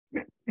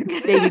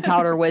baby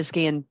powder,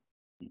 whiskey, and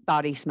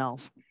body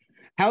smells.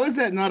 How is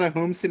that not a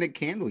home scented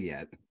candle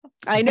yet?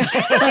 I know.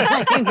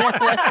 I know,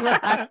 that's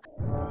what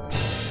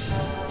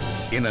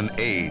In an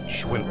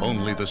age when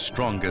only the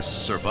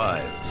strongest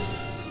survived,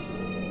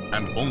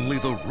 and only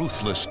the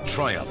ruthless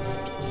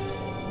triumphed,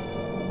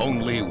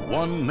 only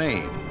one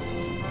name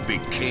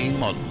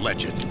became a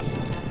legend.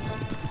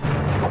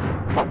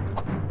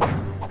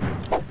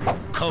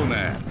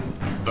 Conan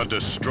the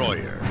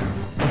Destroyer.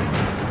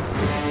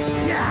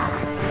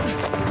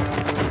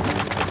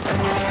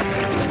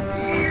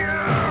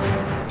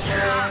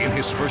 In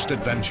his first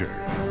adventure,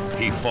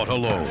 he fought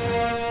alone.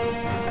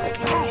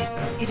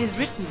 It is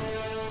written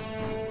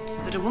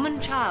that a woman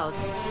child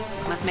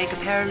must make a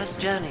perilous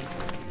journey.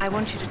 I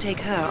want you to take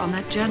her on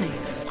that journey.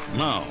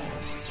 Now,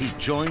 he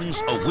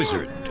joins a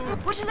wizard.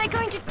 What are they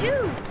going to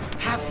do?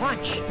 Have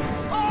lunch.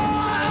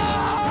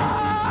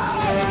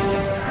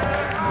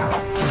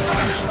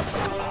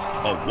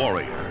 A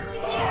warrior.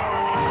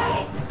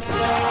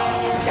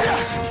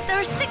 There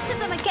are 6 of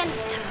them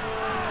against her.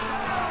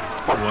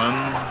 1,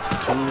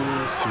 2,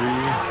 3.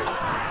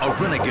 A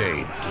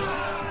renegade.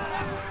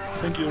 I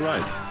think you're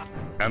right.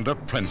 And a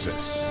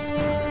princess.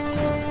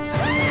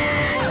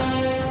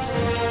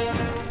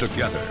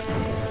 Together,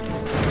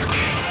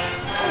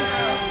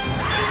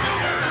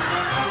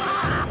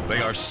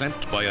 they are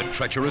sent by a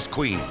treacherous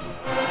queen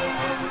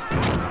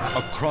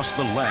across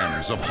the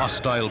lands of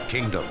hostile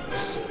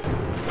kingdoms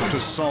to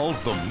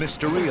solve the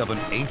mystery of an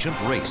ancient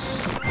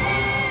race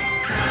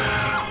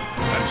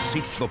and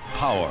seek the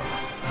power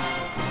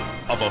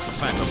of a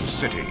phantom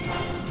city.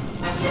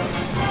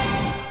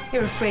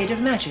 You're afraid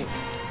of magic.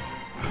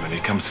 When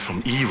it comes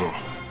from evil,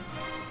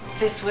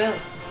 This will.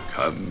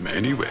 come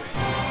anyway.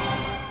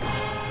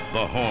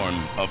 The Horn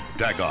of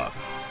Dagoth,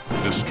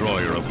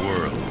 destroyer of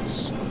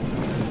worlds.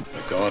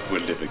 The god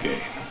will live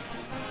again.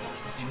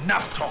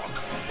 Enough talk.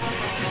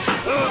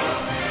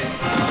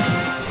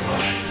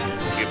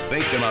 If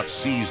they cannot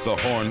seize the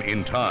horn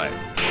in time,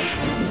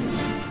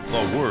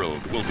 the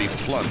world will be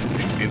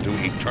plunged into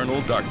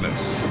eternal darkness.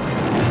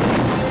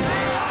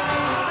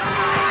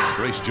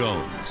 Grace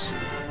Jones,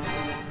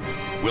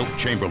 Wilt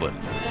Chamberlain,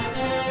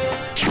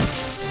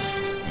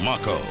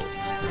 Mako,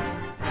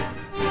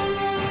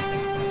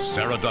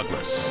 Sarah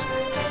Douglas,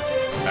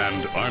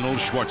 and Arnold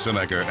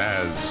Schwarzenegger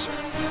as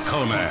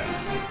Conan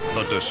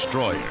the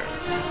Destroyer.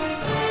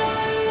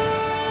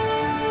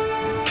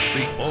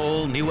 The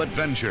all-new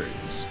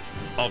adventures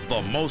of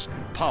the most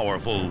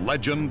powerful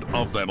legend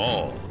of them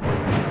all.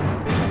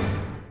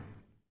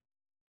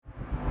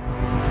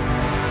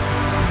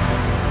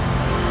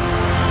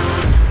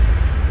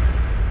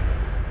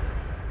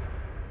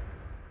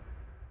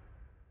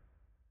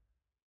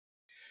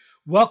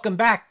 Welcome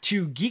back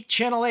to Geek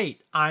Channel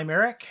 8. I'm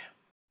Eric.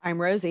 I'm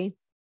Rosie.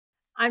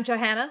 I'm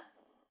Johanna.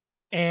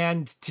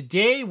 And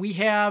today we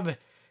have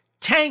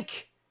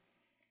Tank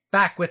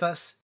back with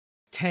us.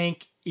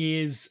 Tank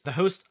is the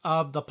host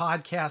of the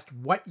podcast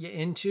What You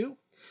Into,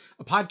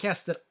 a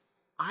podcast that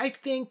I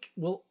think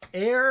will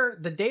air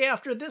the day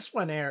after this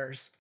one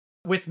airs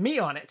with me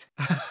on it.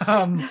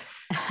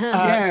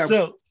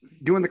 So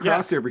doing the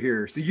crossover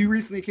here. So you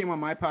recently came on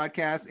my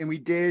podcast and we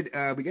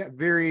got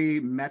very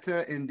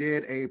meta and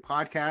did a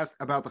podcast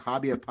about the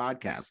hobby of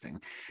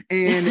podcasting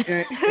and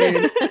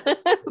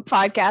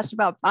Podcast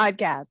about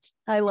podcasts.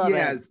 I love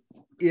it.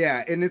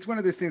 Yeah, and it's one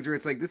of those things where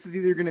it's like, this is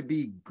either going to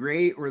be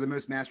great or the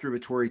most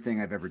masturbatory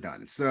thing I've ever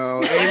done. So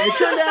and it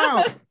turned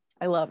out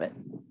I love it.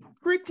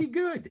 pretty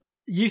good.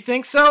 You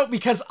think so?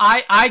 Because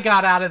I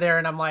got out of there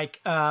and I'm like,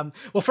 well,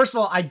 first of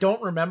all, I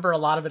don't remember a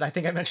lot of it. I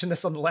think I mentioned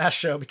this on the last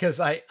show because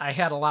I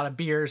had a lot of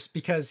beers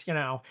because, you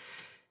know,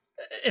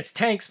 it's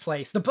Tank's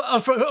place. I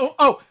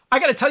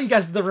got to tell you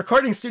guys, the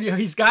recording studio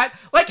he's got,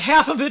 like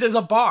half of it is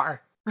a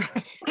bar.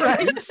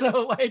 Right?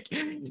 So Of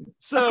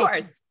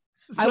course.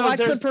 I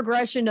watched the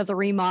progression of the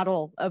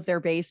remodel of their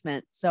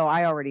basement, so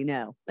I already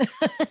know.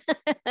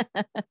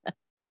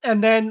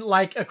 And then,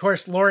 like, of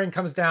course, Lauren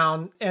comes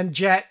down and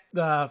Jet,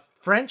 the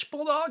French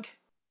bulldog.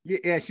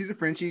 Yeah, she's a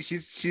Frenchie.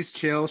 She's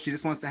chill. She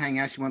just wants to hang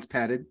out. She wants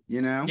petted,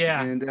 you know?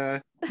 Yeah.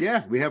 And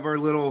we have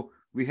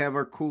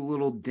our cool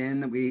little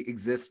den that we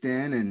exist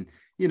in and,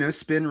 you know,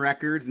 spin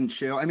records and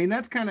chill. I mean,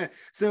 that's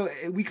so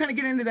we kind of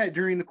get into that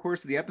during the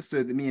course of the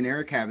episode that me and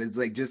Eric have is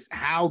like just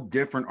how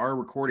different our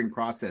recording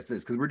process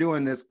is. Cause we're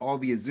doing this all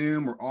via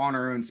Zoom. We're on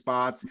our own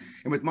spots.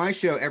 And with my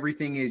show,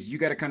 everything is, you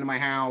got to come to my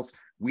house.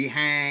 We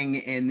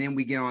hang and then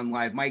we get on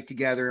live mic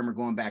together and we're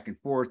going back and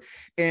forth.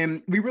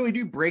 And we really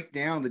do break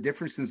down the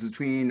differences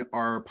between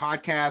our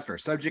podcast, our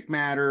subject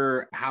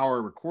matter, how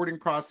our recording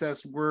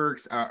process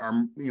works,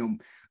 our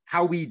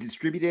how we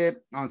distribute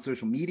it on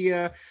social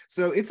media.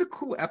 So it's a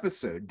cool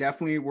episode,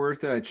 definitely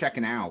worth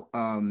checking out.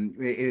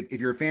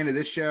 If you're a fan of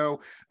this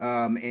show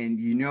and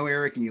you know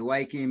Eric and you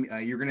like him,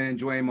 you're going to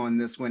enjoy him on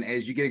this one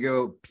as you get to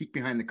go peek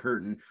behind the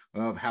curtain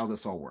of how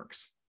this all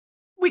works.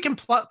 We can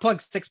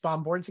plug Six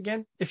Bomb Boards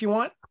again if you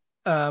want.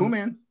 Cool,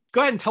 man.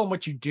 Go ahead and tell them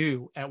what you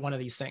do at one of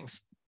these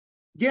things.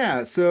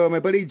 Yeah, so my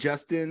buddy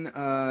Justin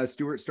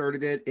Stewart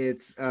started it.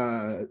 It's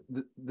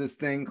this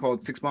thing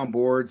called Six Bomb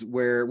Boards,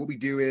 where what we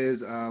do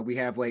is we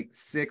have like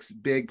 6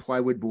 big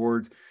plywood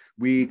boards.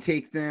 We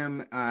take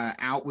them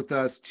out with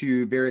us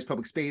to various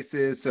public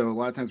spaces. So a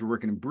lot of times we're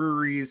working in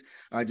breweries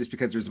just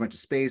because there's a bunch of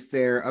space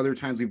there. Other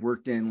times we've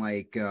worked in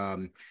like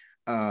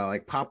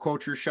pop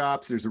culture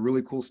shops. There's a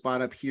really cool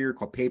spot up here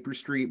called Paper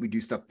Street. We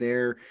do stuff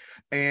there,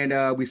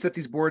 and we set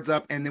these boards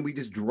up, and then we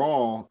just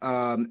draw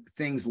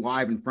things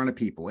live in front of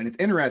people. And it's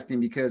interesting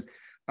because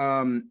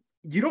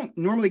you don't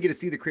normally get to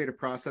see the creative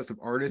process of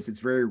artists. It's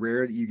very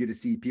rare that you get to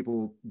see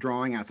people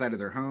drawing outside of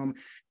their home,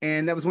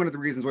 and that was one of the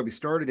reasons why we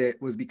started it,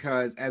 was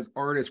because as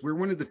artists, we're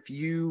one of the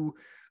few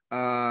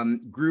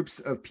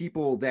groups of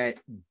people that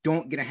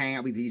don't get to hang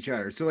out with each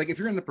other. So like if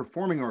you're in the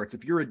performing arts,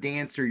 if you're a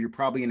dancer, you're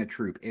probably in a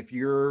troupe. If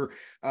you're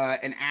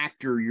an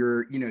actor,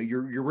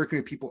 you're working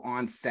with people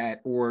on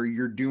set, or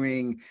you're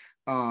doing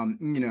some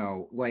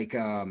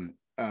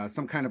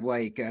kind of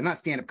like not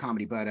stand-up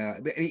comedy, but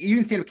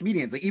even stand-up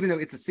comedians, like even though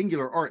it's a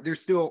singular art, they're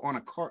still on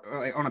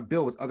a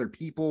bill with other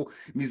people.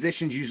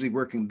 Musicians usually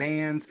work in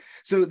bands,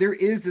 so there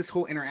is this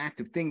whole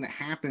interactive thing that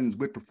happens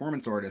with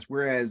performance artists,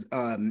 whereas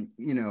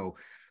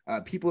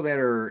people that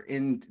are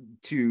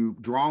into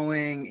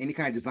drawing, any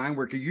kind of design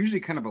work, are usually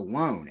kind of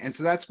alone. And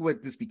so that's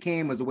what this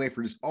became, was a way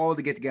for just all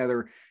to get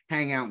together,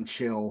 hang out and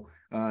chill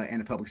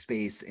in a public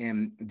space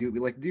and do what we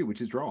like to do,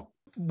 which is draw.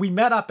 We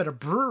met up at a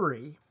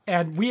brewery,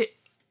 and we,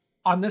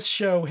 on this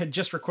show, had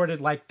just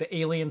recorded like the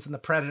Aliens and the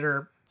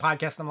Predator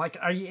podcast. And I'm like,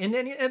 are you in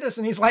any of this?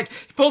 And he's like,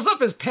 he pulls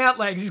up his pant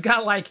legs. He's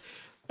got like,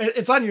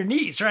 it's on your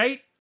knees, right?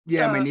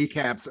 Yeah, my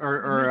kneecaps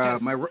are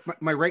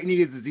my right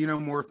knee is the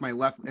xenomorph, my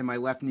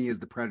left knee is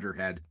the predator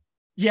head.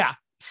 Yeah.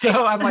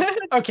 So I'm like,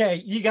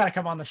 okay, you got to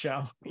come on the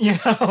show. You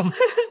know,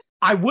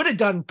 I would have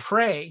done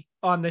Prey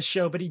on this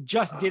show, but he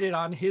just did it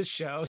on his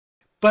show.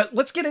 But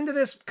let's get into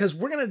this, because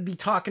we're going to be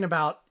talking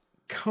about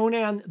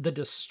Conan the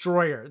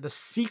Destroyer, the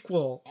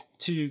sequel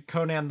to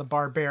Conan the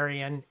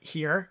Barbarian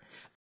here.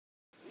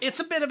 It's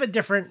a bit of a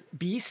different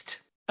beast.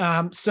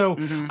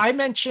 I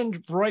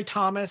mentioned Roy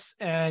Thomas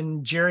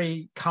and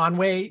Jerry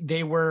Conway.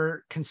 They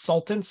were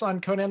consultants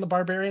on Conan the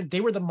Barbarian.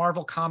 They were the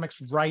Marvel Comics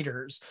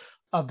writers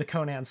of the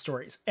Conan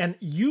stories. And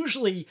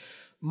usually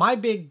my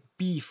big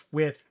beef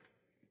with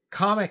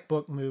comic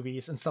book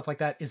movies and stuff like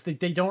that is that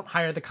they don't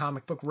hire the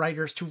comic book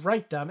writers to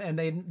write them,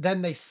 and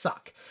then they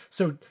suck.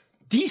 So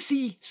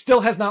DC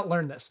still has not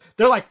learned this.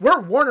 They're like,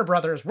 we're Warner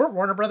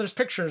Brothers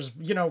Pictures.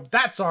 You know,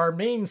 that's our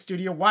main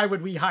studio. Why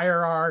would we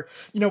hire our,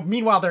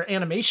 meanwhile their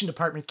animation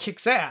department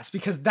kicks ass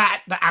because the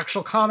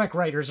actual comic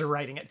writers are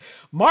writing it.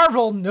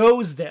 Marvel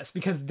knows this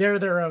because they're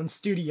their own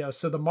studio.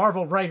 So the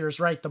Marvel writers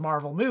write the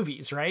Marvel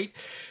movies, right?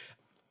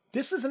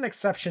 This is an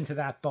exception to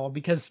that, though,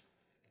 because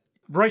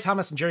Roy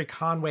Thomas and Jerry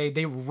Conway,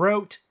 they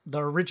wrote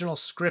the original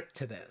script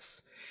to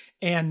this.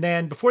 And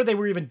then before they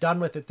were even done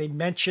with it, they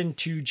mentioned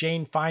to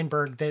Jane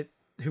Feinberg,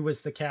 who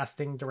was the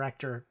casting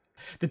director,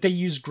 that they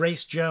used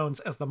Grace Jones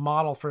as the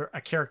model for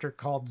a character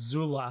called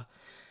Zula.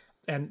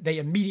 And they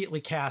immediately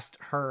cast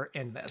her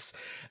in this.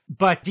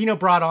 But Dino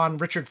brought on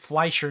Richard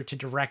Fleischer to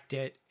direct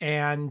it.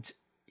 And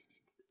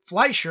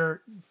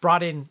Fleischer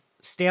brought in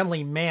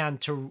Stanley Mann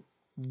to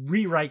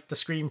rewrite the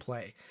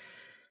screenplay.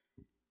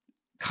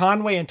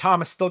 Conway and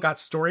Thomas still got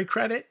story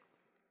credit.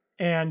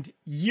 And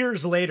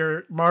years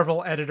later,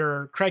 Marvel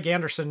editor Craig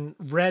Anderson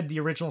read the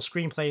original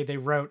screenplay they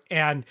wrote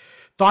and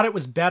thought it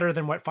was better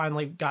than what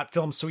finally got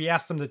filmed. So he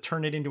asked them to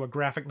turn it into a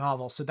graphic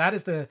novel. So that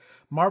is the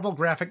Marvel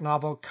graphic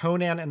novel,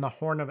 Conan and the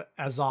Horn of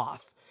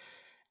Azoth.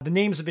 The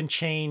names have been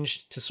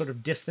changed to sort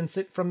of distance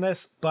it from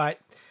this, but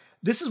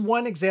this is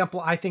one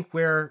example, I think,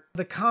 where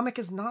the comic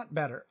is not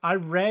better. I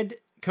read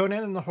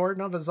Conan and the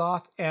Horn of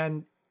Azoth,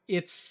 and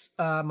it's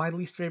my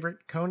least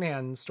favorite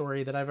Conan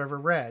story that I've ever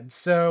read.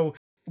 So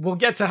we'll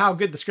get to how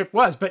good the script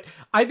was, but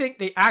I think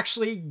they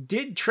actually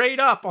did trade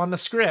up on the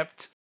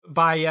script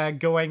by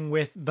going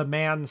with the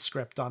Mann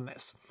script on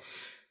this.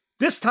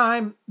 This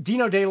time,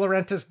 Dino De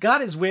Laurentiis got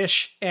his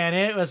wish, and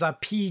it was a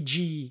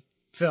PG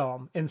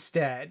film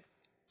instead.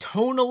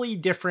 Tonally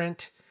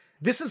different.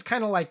 This is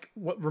kind of like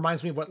what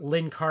reminds me of what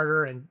Lynn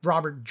Carter and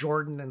Robert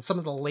Jordan and some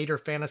of the later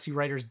fantasy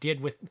writers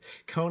did with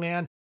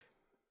Conan.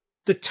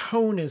 The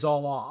tone is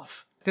all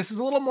off. This is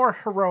a little more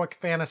heroic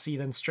fantasy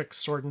than strict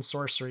sword and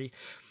sorcery.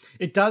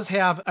 It does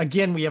have,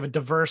 again, we have a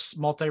diverse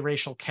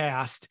multiracial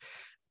cast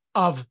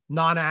of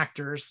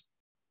non-actors.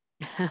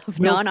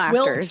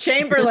 Non-actors.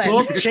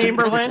 Wilt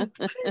Chamberlain.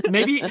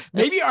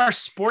 Maybe our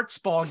sports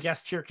ball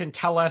guest here can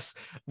tell us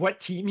what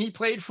team he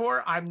played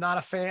for. I'm not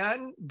a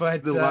fan,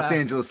 but the Los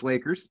Angeles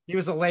Lakers. He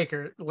was a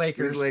Lakers.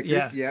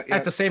 Yeah.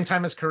 At the same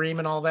time as Kareem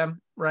and all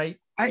them, right?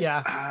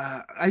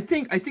 I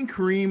think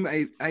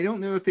Kareem, I don't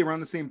know if they were on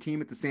the same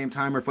team at the same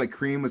time or if like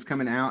Kareem was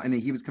coming out and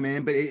then he was coming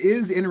in, but it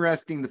is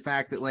interesting the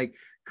fact that like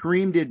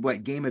Kareem did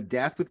Game of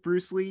Death with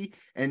Bruce Lee,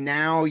 and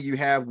now you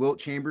have Wilt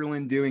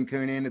Chamberlain doing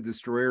Conan the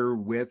Destroyer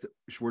with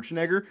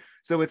Schwarzenegger.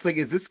 So it's like,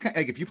 is this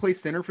like if you play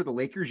center for the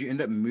Lakers, you end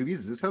up in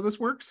movies? Is this how this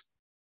works?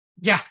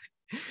 Yeah.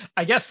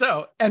 I guess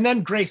so. And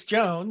then Grace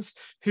Jones,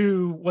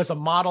 who was a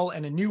model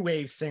and a new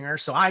wave singer.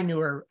 So I knew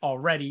her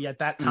already at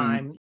that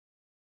time.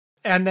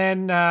 And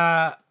then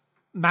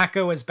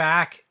Mako is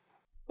back.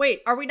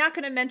 Wait, are we not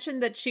going to mention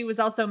that she was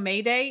also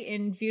Mayday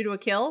in View to a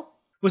Kill?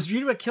 Was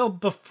View to a Kill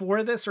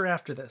before this or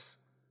after this?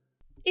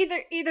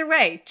 Either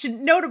way,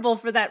 notable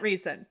for that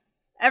reason.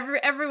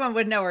 Everyone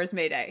would know her as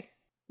Mayday.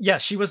 Yeah,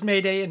 she was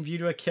Mayday in View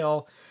to a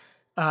Kill.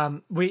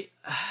 We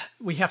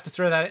have to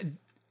throw that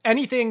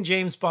anything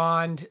James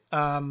Bond.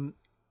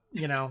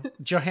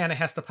 Johanna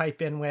has to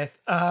pipe in with.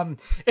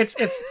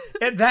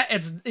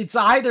 It's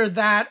either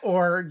that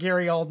or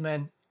Gary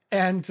Oldman.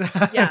 And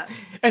yeah,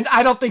 and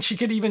I don't think she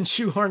could even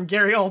shoehorn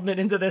Gary Oldman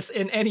into this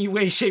in any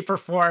way, shape, or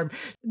form.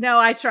 No,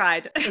 I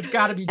tried. It's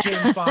got to be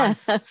James Bond.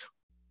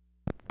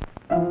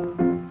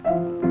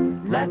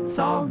 Let's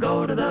all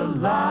go to the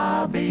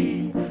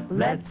lobby.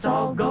 Let's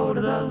all go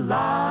to the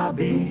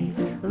lobby.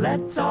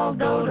 Let's all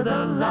go to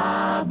the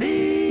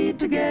lobby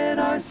to get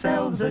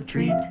ourselves a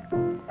treat.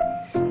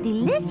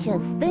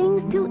 Delicious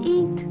things to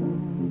eat.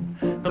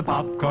 The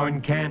popcorn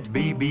can't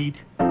be beat.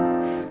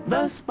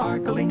 The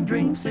sparkling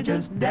drinks are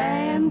just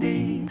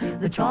dandy.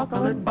 The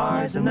chocolate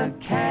bars and the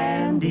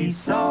candy.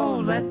 So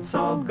let's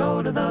all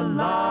go to the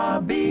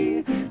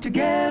lobby to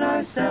get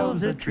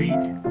ourselves a treat.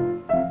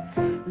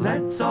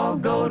 Let's all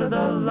go to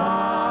the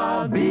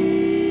lobby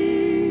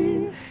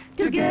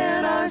to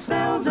get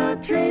ourselves a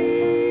treat.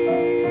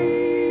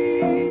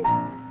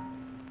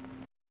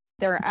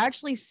 There are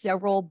actually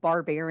several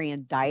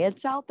barbarian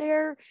diets out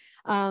there,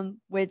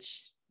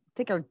 which I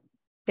think are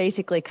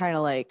basically kind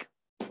of like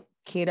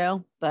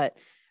keto,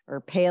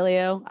 or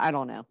paleo. I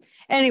don't know.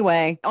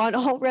 Anyway, on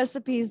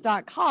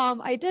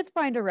allrecipes.com, I did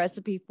find a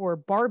recipe for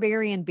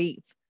barbarian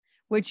beef,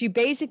 which you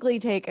basically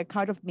take a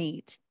cut of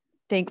meat,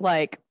 think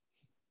like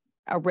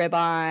a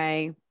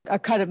ribeye, a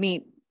cut of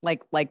meat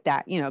like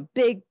that,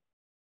 big,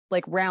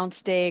 like round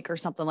steak or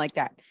something like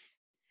that.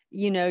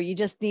 You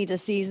just need to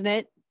season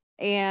it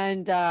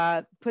and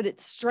put it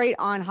straight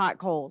on hot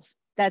coals.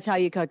 That's how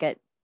you cook it.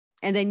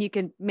 And then you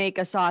can make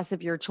a sauce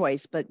of your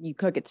choice, but you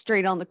cook it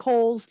straight on the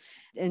coals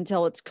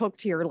until it's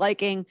cooked to your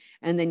liking.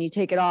 And then you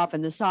take it off.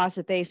 And the sauce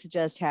that they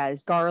suggest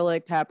has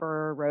garlic,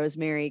 pepper,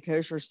 rosemary,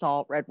 kosher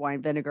salt, red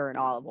wine vinegar, and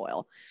olive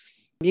oil.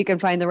 You can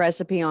find the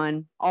recipe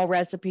on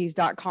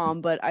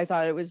allrecipes.com, but I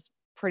thought it was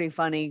pretty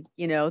funny.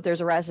 There's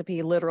a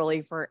recipe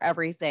literally for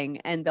everything,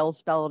 and they'll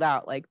spell it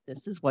out like,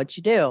 this is what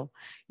you do.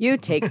 You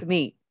take the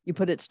meat, you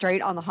put it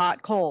straight on the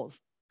hot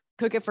coals,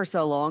 cook it for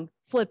so long,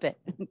 flip it,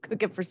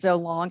 cook it for so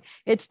long,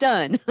 it's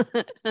done.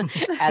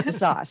 Add the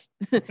sauce.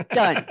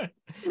 Done.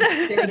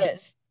 There it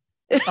is.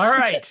 All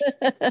right.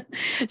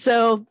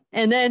 So,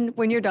 and then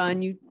when you're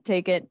done, you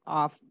take it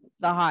off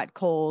the hot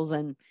coals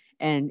and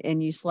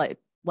you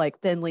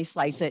thinly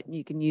slice it, and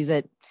you can use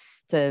it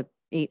to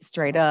eat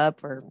straight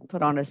up or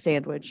put on a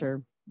sandwich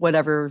or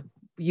whatever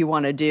you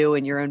want to do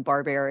in your own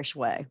barbarish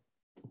way.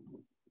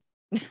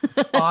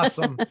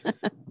 Awesome.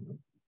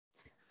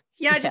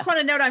 Yeah, I just want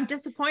to note I'm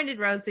disappointed,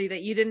 Rosie,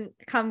 that you didn't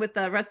come with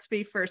the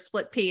recipe for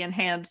split pea and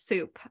hand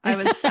soup. I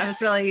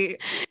was really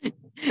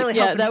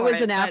yeah, that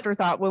was an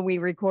afterthought when we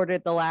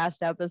recorded the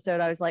last episode.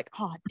 I was like,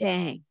 oh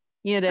dang,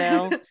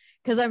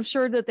 because I'm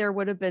sure that there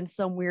would have been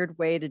some weird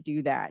way to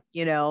do that,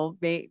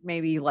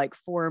 maybe like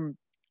form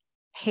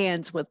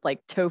hands with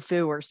like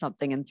tofu or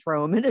something and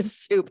throw them in a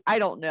soup. I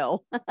don't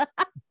know.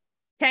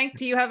 Tank,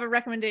 do you have a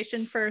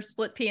recommendation for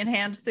split pea and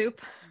hand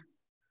soup?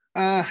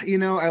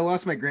 I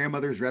lost my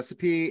grandmother's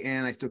recipe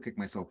and I still kick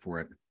myself for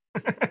it.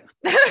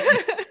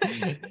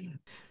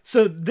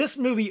 So this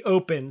movie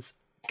opens,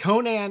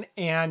 Conan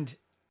and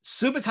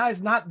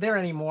Subutai's not there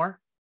anymore.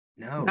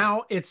 No.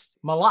 Now it's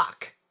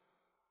Malak.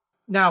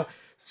 Now,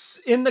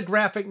 in the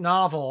graphic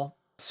novel,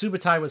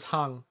 Subutai was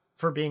hung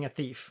for being a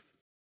thief.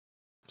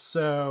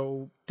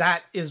 So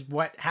that is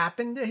what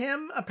happened to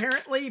him,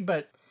 apparently,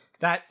 but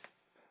that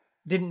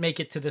didn't make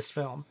it to this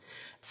film.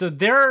 So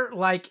they're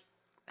like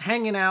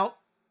hanging out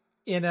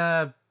in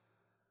a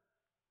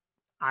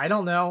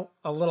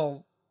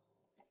little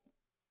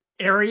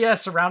area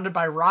surrounded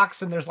by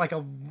rocks, and there's like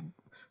a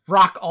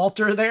rock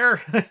altar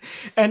there.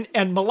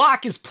 and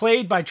Malak is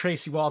played by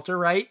Tracy Walter,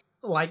 right?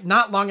 Like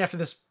not long after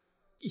this,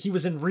 he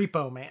was in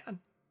Repo Man.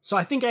 So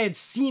I think I had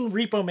seen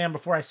Repo Man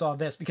before I saw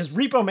this, because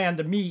Repo Man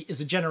to me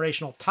is a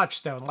generational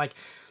touchstone. Like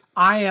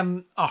I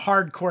am a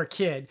hardcore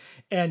kid,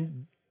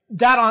 and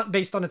that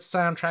based on its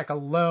soundtrack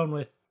alone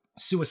with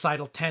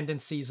Suicidal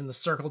Tendencies and the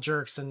Circle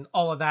Jerks and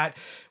all of that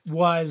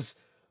was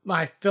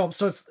my film.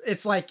 So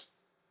it's like,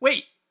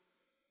 wait,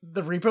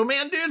 the Repo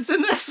Man dude's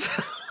in this?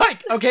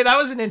 Like, okay, that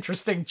was an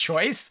interesting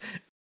choice.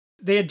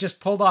 They had just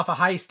pulled off a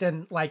heist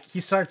and like he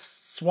starts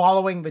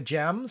swallowing the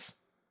gems,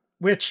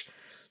 which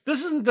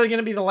this isn't going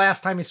to be the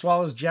last time he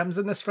swallows gems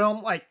in this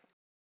film. Like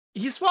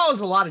he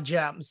swallows a lot of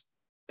gems.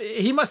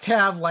 He must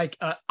have like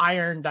an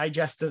iron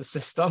digestive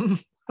system.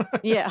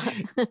 Yeah.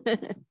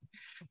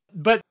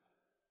 But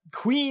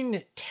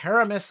Queen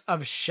Taramis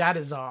of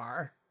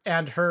Shadizar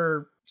and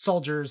her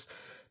soldiers,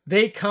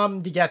 they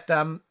come to get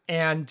them,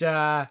 and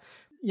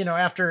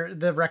after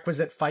the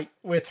requisite fight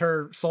with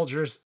her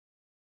soldiers,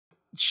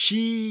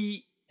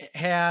 she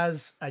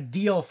has a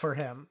deal for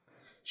him.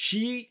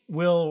 She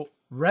will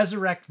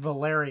resurrect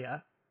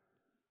Valeria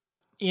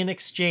in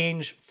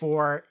exchange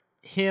for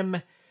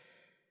him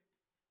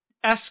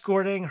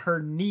escorting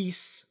her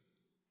niece,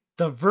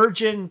 the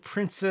virgin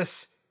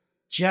Princess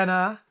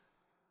Jenna,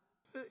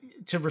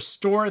 to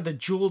restore the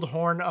jeweled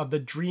horn of the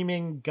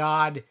dreaming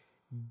god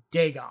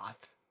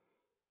Dagoth.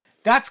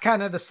 That's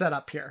kind of the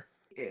setup here.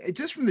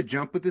 Just from the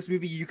jump with this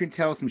movie, you can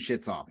tell some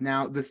shit's off.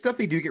 Now, the stuff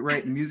they do get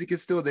right, the music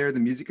is still there, the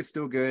music is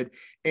still good,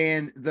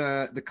 and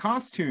the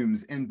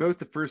costumes in both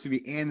the first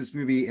movie and this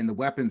movie and the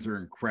weapons are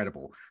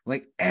incredible.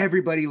 Like,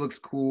 everybody looks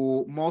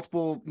cool,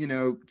 multiple,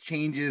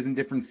 changes in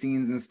different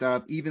scenes and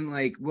stuff. Even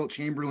like Wilt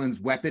Chamberlain's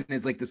weapon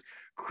is like this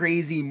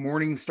crazy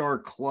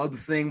Morningstar club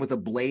thing with a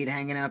blade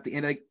hanging out the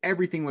end. Like,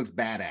 everything looks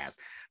badass.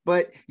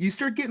 But you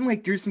start getting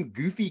like there's some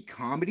goofy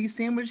comedy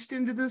sandwiched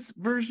into this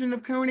version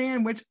of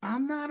Conan, which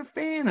I'm not a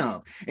fan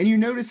of. And you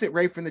notice it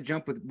right from the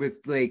jump with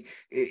like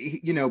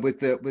with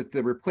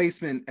the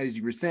replacement, as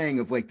you were saying,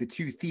 of like the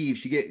two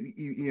thieves. You get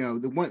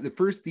the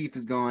first thief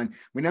is gone.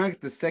 We now get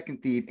the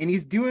second thief, and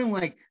he's doing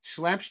like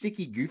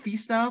slapsticky goofy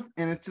stuff,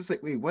 and it's just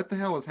like, wait, what the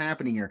hell is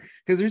happening here?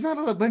 Because there's not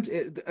a bunch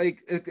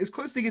like as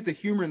close to get the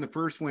humor in the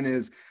first one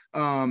is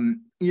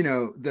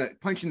the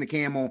punching the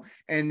camel,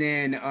 and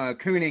then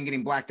Conan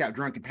getting blacked out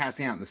drunk and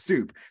passing out in the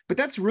soup. But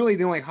that's really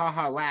the only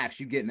ha-ha laughs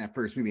you get in that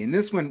first movie. And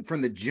this one,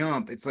 from the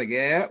jump, it's like,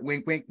 yeah,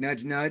 wink, wink,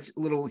 nudge, nudge, a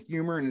little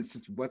humor, and it's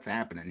just what's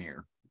happening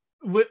here.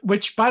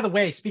 Which, by the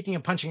way, speaking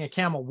of punching a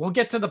camel, we'll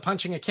get to the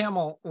punching a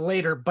camel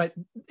later, but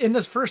in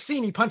this first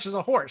scene, he punches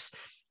a horse.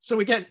 So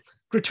we get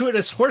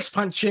gratuitous horse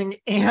punching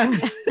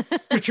and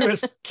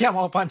gratuitous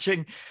camel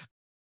punching.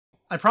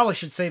 I probably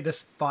should save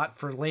this thought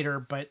for later,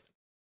 but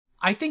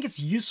I think it's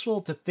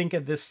useful to think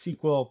of this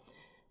sequel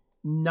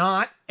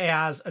not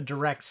as a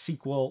direct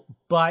sequel,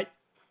 but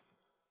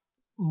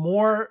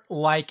more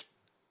like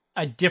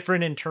a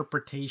different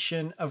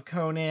interpretation of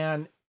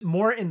Conan,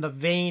 more in the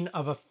vein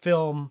of a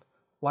film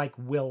like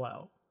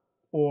Willow,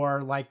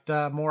 or like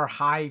the more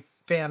high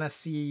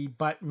fantasy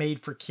but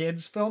made for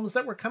kids films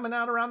that were coming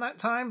out around that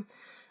time.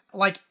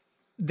 Like,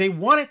 they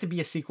want it to be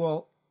a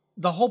sequel.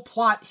 The whole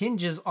plot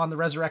hinges on the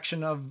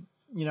resurrection of,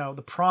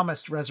 the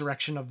promised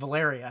resurrection of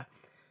Valeria.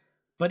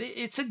 But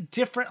it's a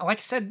different, like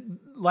I said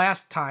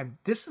last time,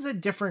 this is a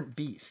different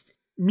beast.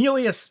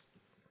 Milius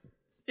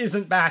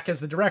isn't back as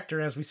the director.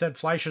 As we said,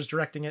 Fleischer's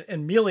directing it.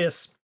 And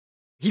Milius,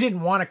 he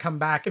didn't want to come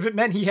back if it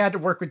meant he had to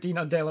work with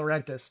Dino De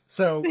Laurentiis.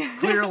 So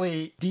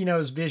clearly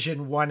Dino's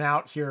vision won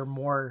out here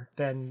more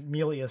than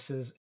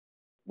Milius's.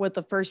 With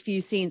the first few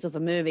scenes of the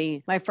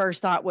movie, my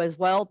first thought was,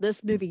 well,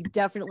 this movie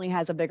definitely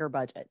has a bigger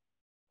budget.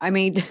 I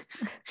mean,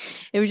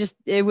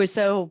 it was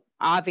so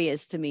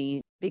obvious to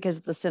me because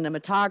of the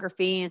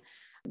cinematography,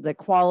 the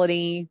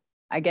quality,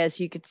 I guess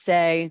you could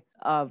say,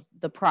 of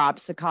the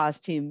props, the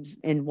costumes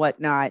and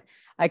whatnot.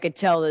 I could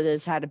tell that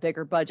this had a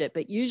bigger budget,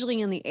 but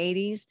usually in the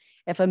 80s,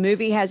 if a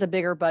movie has a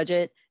bigger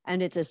budget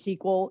and it's a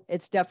sequel,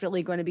 it's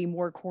definitely going to be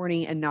more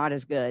corny and not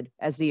as good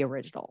as the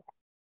original.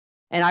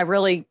 And I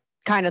really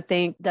kind of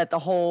think that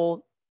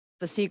the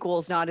sequel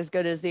is not as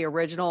good as the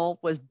original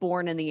was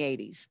born in the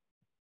 80s.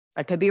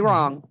 I could be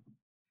wrong.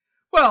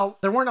 Well,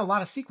 there weren't a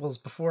lot of sequels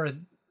before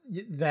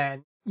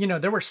then.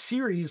 There were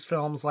series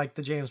films like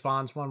the James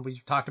Bonds one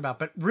we talked about,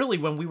 but really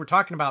when we were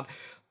talking about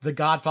The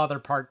Godfather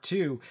Part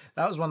 2,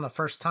 that was one of the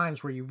first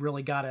times where you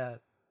really got a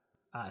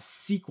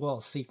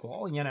sequel,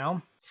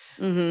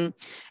 Mm-hmm.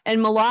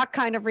 And Malak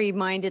kind of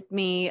reminded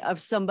me of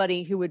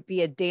somebody who would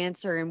be a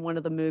dancer in one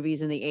of the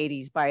movies in the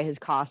 80s by his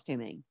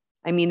costuming.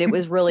 I mean, it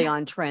was really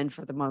on trend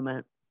for the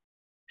moment.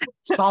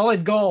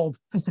 Solid gold.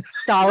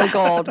 Solid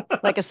gold,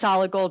 like a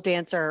solid gold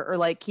dancer, or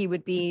like he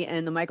would be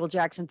in the Michael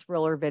Jackson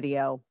Thriller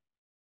video.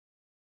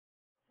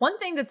 One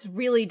thing that's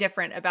really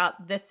different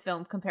about this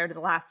film compared to the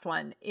last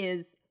one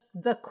is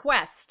the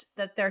quest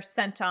that they're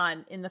sent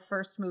on in the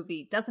first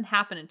movie doesn't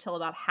happen until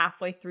about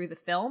halfway through the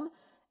film,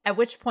 at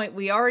which point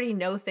we already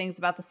know things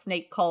about the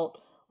snake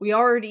cult. We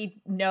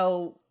already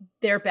know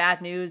their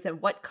bad news and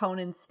what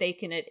Conan's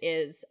stake in it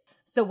is.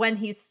 So when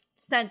he's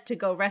sent to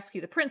go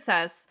rescue the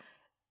princess,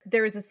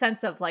 there is a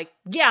sense of like,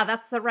 yeah,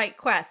 that's the right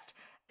quest.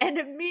 And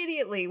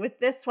immediately with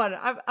this one,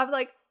 I'm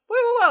like,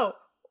 whoa.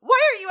 Why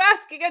aren't you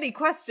asking any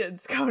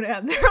questions,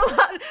 Conan?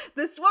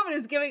 This woman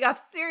is giving off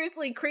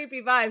seriously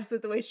creepy vibes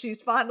with the way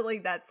she's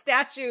fondling that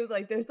statue.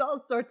 Like, there's all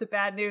sorts of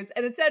bad news.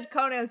 And instead,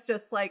 Conan's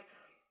just like,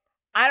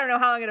 I don't know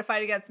how I'm going to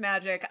fight against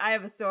magic. I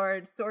have a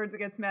sword. Swords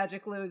against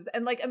magic lose.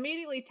 And like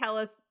immediately tell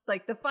us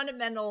like the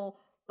fundamental,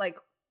 like,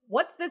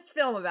 what's this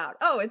film about?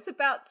 Oh, it's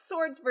about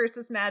swords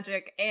versus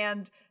magic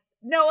and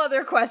no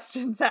other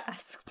questions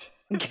asked.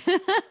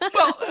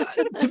 Well,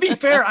 to be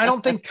fair, I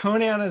don't think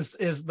Conan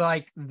is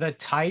like the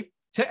type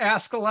to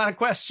ask a lot of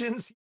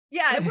questions.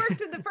 Yeah, it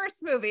worked in the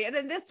first movie. And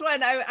in this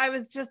one, I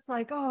was just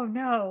like, oh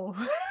no.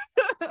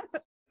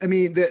 I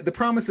mean, the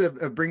promise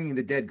of bringing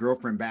the dead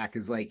girlfriend back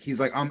is like, he's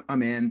like,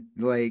 I'm in.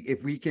 Like,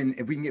 if we can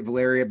get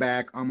Valeria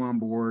back, I'm on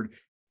board.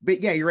 But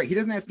yeah, you're right. He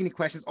doesn't ask any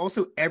questions.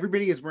 Also,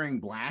 everybody is wearing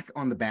black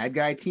on the bad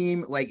guy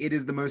team. Like it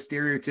is the most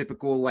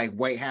stereotypical like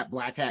white hat,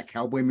 black hat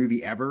cowboy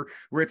movie ever,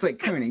 where it's like,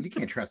 Conan, you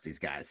can't trust these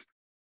guys.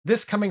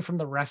 This coming from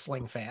the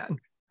wrestling fan.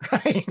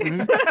 Right?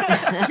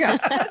 Yeah.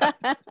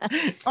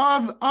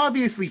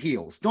 Obviously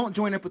heels. Don't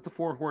join up with the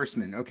Four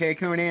Horsemen, okay,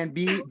 Conan?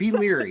 Be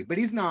leery, but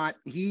he's not.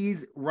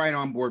 He's right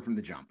on board from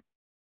the jump.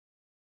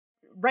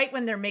 Right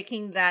when they're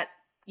making that,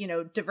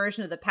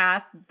 diversion of the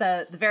path,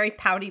 the very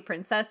pouty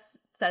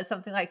princess says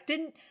something like,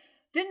 Didn't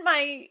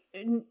my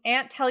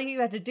aunt tell you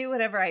had to do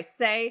whatever I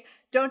say?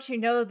 Don't you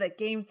know that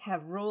games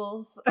have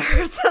rules?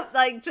 Or something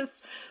like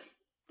just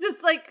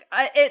like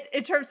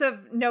in terms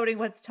of noting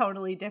what's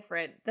totally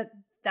different,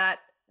 that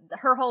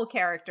her whole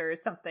character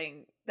is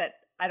something that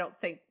I don't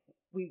think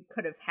we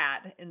could have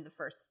had in the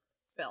first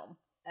film.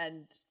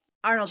 And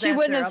Arnold, she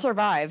wouldn't have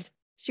survived.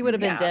 She would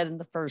have been dead in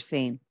the first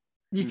scene.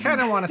 You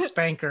kind of want to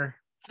spank her.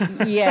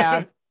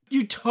 Yeah.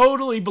 You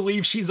totally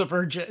believe she's a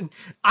virgin.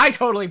 I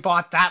totally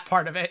bought that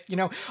part of it,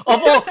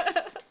 Although,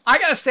 I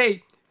gotta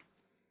say,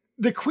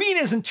 the queen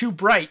isn't too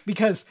bright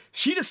because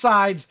she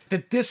decides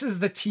that this is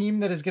the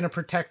team that is going to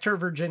protect her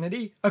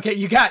virginity. Okay,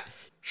 you got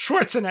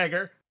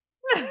Schwarzenegger.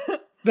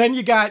 Then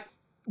you got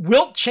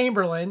Wilt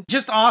Chamberlain,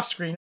 just off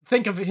screen.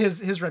 Think of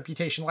his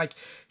reputation. Like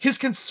his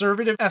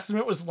conservative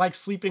estimate was like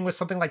sleeping with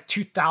something like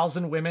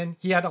 2,000 women.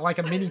 He had like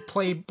a mini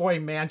Playboy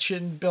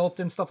mansion built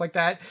and stuff like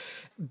that.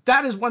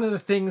 That is one of the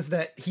things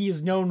that he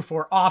is known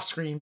for off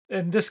screen.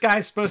 And this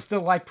guy's supposed to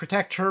like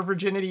protect her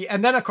virginity.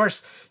 And then of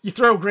course you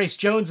throw Grace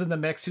Jones in the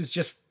mix, who's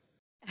just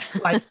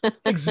like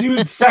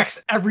exudes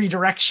sex every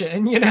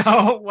direction,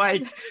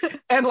 okay,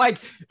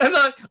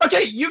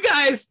 you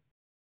guys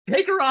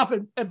take her off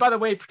and by the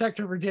way, protect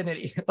her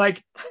virginity.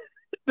 Like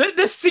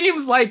this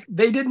seems like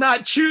they did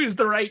not choose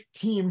the right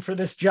team for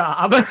this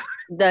job.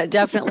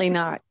 Definitely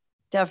not.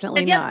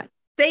 Definitely not.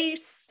 They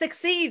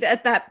succeed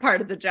at that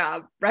part of the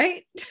job,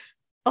 right?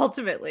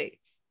 Ultimately.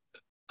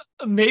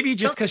 Maybe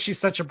just because she's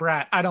such a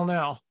brat. I don't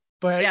know.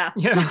 But yeah.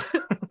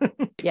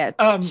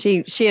 Yeah.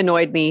 She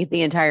annoyed me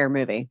the entire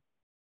movie.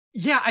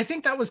 Yeah, I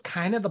think that was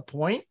kind of the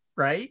point,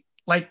 right?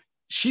 Like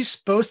she's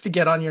supposed to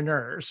get on your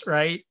nerves,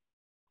 right?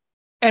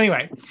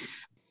 Anyway,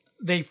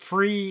 they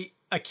free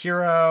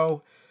Akira.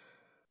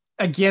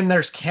 Again,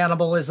 there's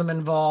cannibalism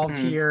involved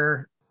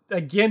here.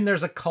 Again,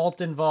 there's a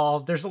cult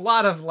involved. There's a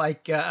lot of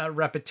like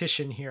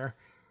repetition here.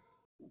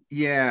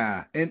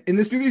 Yeah. And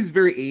this movie is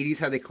very 80s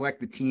how they collect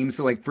the team.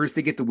 So like first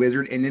they get the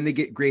wizard and then they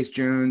get Grace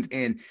Jones.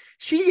 And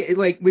she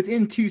like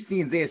within 2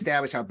 scenes, they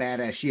establish how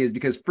badass she is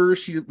because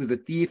first she was a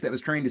thief that was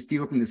trying to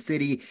steal from the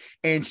city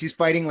and she's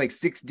fighting like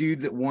 6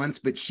 dudes at once,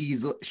 but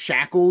she's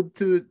shackled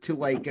to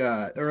like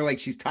or like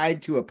she's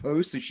tied to a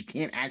post so she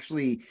can't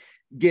actually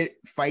get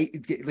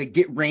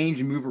range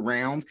and move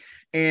around.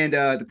 And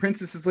the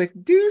princess is like,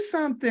 do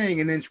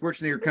something. And then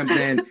Schwarzenegger comes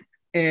in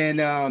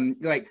and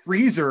like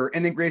frees her.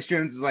 And then Grace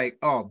Jones is like,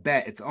 oh,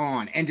 bet it's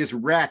on, and just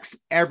wrecks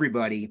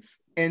everybody.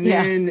 And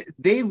then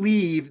they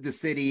leave the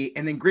city,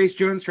 and then Grace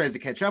Jones tries to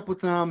catch up with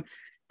them.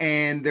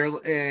 And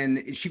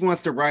she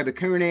wants to ride the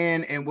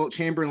Conan, and Wilt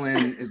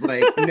Chamberlain is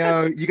like,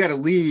 no, you got to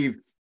leave.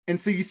 And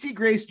so you see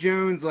Grace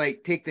Jones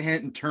like take the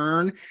hint and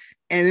turn.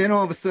 And then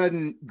all of a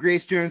sudden,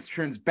 Grace Jones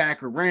turns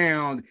back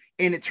around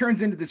and it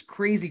turns into this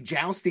crazy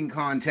jousting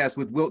contest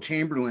with Wilt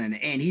Chamberlain.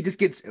 And he just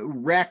gets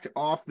wrecked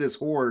off this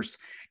horse.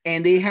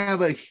 And they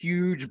have a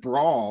huge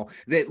brawl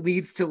that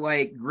leads to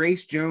like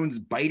Grace Jones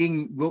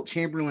biting Wilt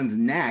Chamberlain's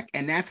neck.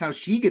 And that's how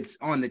she gets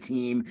on the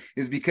team,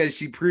 is because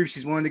she proves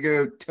she's willing to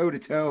go toe to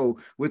toe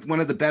with one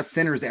of the best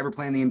centers to ever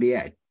play in the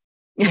NBA.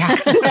 Yeah.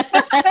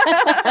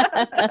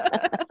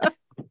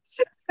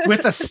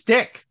 With a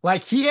stick.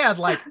 Like he had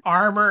like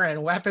armor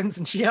and weapons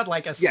and she had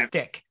like a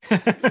stick.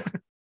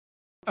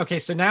 Okay,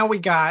 so now we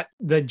got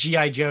the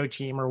G.I. Joe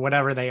team or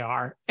whatever they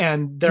are.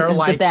 And they're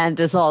like... the band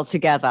is all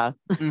together.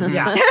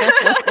 Yeah.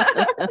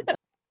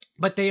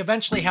 But they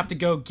eventually have to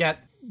go get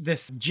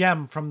this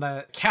gem from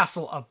the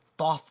castle of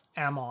Thoth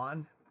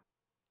Amon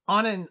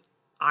on an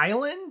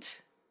island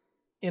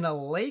in a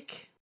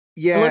lake.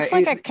 Yeah. It looks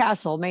like a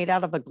castle made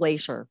out of a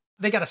glacier.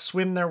 They got to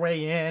swim their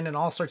way in and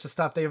all sorts of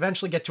stuff. They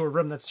eventually get to a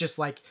room that's just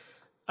like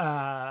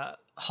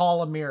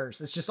hall of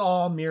mirrors. It's just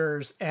all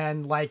mirrors.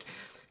 And like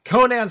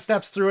Conan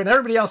steps through and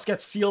everybody else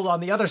gets sealed on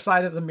the other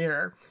side of the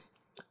mirror.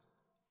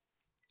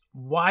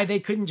 Why they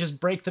couldn't just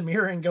break the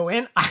mirror and go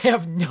in, I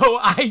have no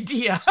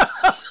idea.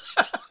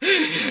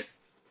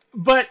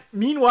 But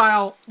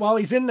meanwhile, while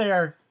he's in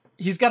there,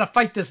 he's got to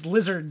fight this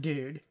lizard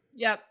dude.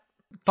 Yep.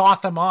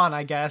 Thoth Amon,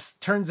 I guess,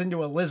 turns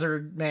into a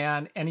lizard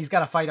man and he's got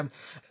to fight him.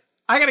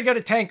 I got to go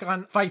to tank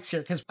on fights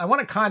here because I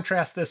want to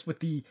contrast this with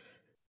the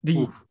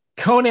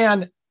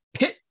Conan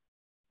pit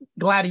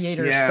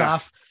gladiator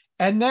stuff.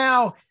 And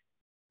now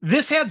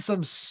this had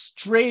some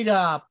straight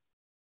up,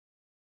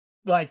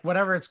 like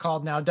whatever it's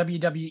called now,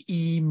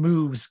 WWE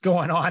moves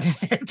going on in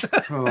it.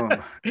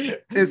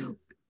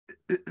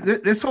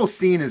 This whole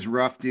scene is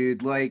rough,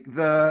 dude. Like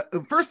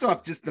first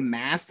off, just the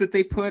mask that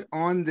they put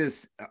on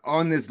this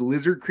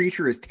lizard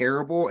creature is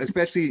terrible,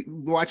 especially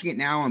watching it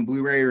now on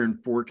Blu-ray or in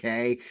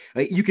 4K.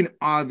 Like you can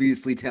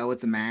obviously tell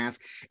it's a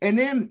mask. And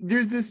then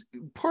there's this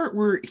part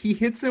where he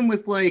hits him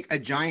with like a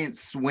giant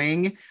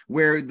swing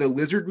where the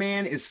lizard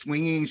man is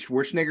swinging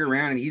Schwarzenegger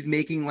around and he's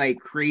making like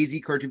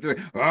crazy cartoon like,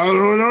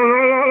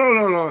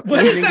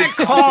 what is that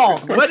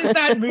called? What is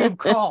that move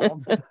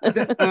called?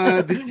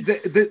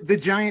 The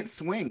giant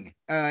swing.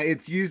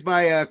 It's used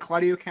by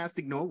Claudio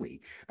Castagnoli,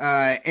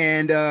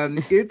 and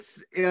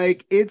it's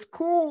like it's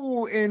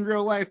cool in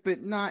real life, but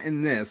not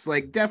in this.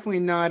 Like, definitely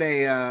not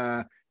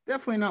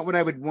what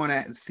I would want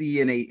to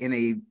see in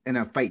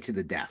a fight to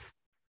the death.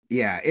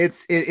 Yeah,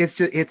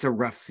 it's a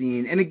rough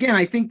scene, and again,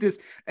 I think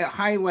this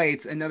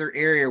highlights another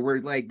area where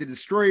like the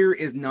Destroyer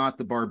is not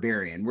the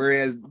Barbarian,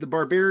 whereas the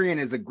Barbarian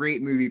is a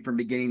great movie from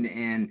beginning to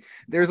end.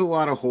 There's a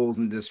lot of holes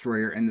in the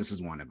Destroyer, and this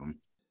is one of them.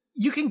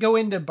 You can go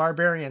into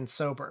Barbarian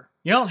sober.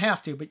 You don't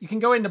have to, but you can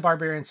go into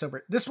Barbarian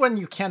sober. This one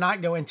you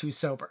cannot go into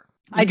sober.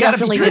 I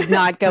definitely did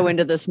not go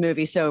into this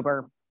movie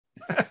sober.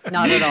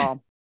 Not at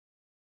all.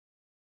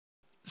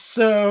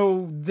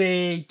 So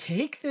they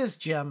take this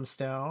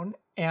gemstone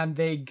and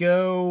they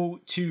go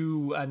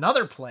to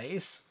another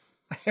place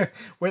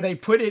where they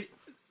put it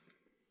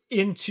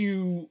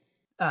into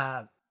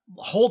a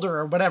holder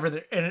or whatever,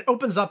 and it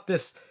opens up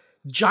this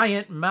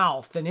giant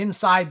mouth, and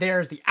inside there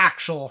is the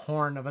actual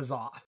horn of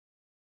Azoth.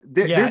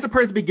 There's a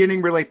part at the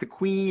beginning where like the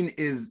queen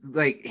is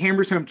like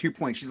hammers home 2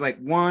 points. She's like,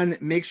 one,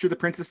 make sure the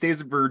princess stays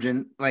a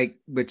virgin, like,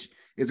 which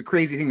is a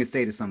crazy thing to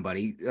say to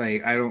somebody.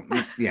 Like, I don't,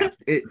 yeah,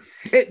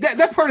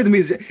 that part of the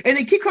movie, and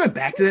they keep coming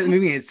back to that in the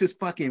movie. It's just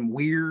fucking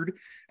weird.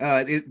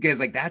 Guys,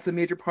 like, that's a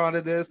major part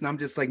of this, and I'm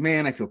just like,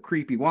 man, I feel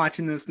creepy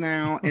watching this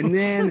now. And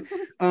then,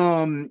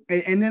 and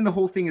then the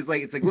whole thing is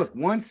like, it's like, look,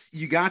 once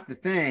you got the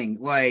thing,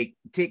 like,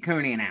 take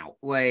Conan out.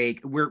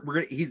 Like,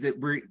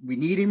 we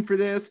need him for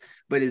this,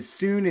 but as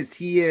soon as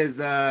he is,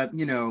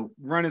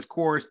 run his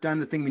course, done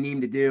the thing we need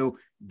him to do,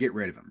 get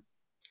rid of him.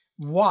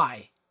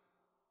 Why?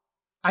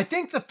 I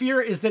think the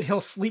fear is that he'll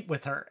sleep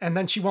with her and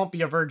then she won't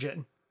be a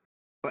virgin.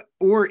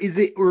 Or is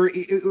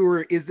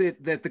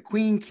it that the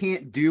queen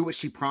can't do what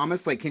she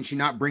promised? Like, can she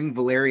not bring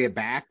Valeria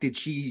back? Did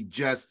she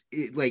just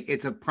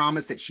it's a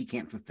promise that she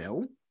can't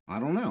fulfill? I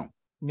don't know.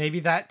 Maybe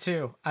that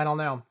too. I don't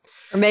know.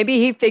 Or maybe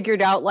he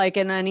figured out, like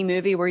in any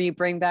movie where you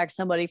bring back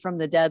somebody from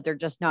the dead, they're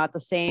just not the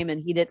same,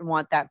 and he didn't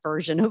want that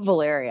version of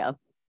Valeria.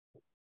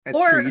 That's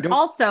or true.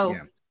 Also,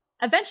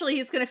 eventually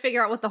he's going to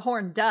figure out what the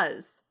horn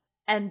does,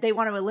 and they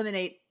want to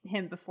eliminate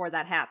him before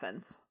that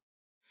happens.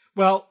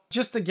 Well,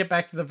 just to get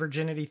back to the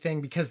virginity thing,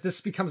 because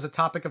this becomes a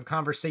topic of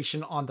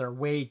conversation on their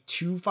way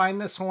to find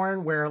this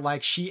horn, where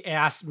like she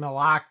asks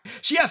Malak,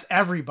 she asks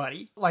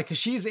everybody, like, 'cause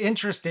she's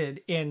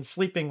interested in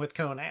sleeping with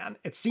Conan.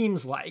 It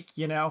seems like,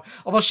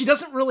 although she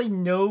doesn't really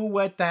know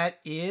what that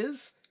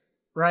is,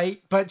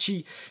 right? But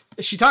she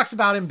talks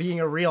about him being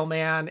a real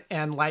man,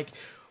 and like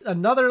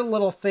another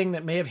little thing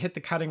that may have hit the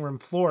cutting room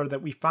floor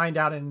that we find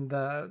out in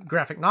the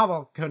graphic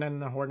novel Conan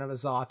and the Horn of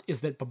Azoth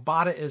is that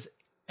Babata is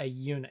a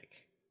eunuch.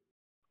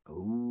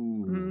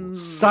 Ooh.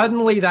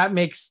 Suddenly that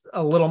makes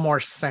a little more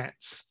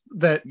sense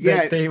that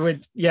they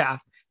would,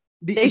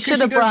 They should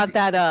have brought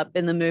that up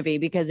in the movie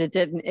because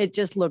it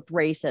just looked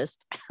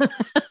racist.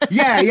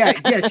 Yeah.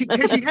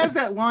 Because she has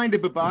that line to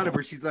Babata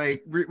where she's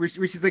like,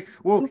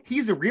 well,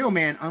 he's a real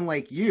man,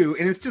 unlike you.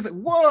 And it's just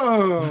like,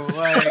 whoa.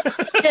 Like,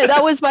 yeah,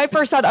 that was my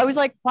first thought. I was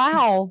like,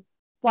 wow.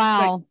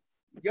 Like,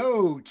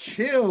 yo,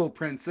 chill,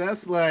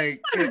 princess.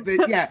 Like,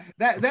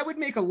 that would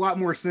make a lot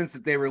more sense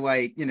if they were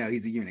like,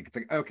 he's a eunuch. It's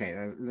like, okay,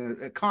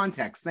 the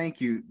context.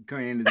 Thank you,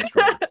 going into this.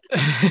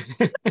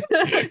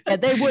 Yeah,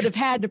 they would have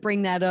had to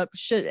bring that up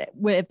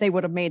if they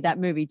would have made that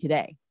movie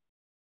today.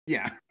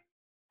 Yeah.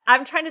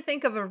 I'm trying to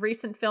think of a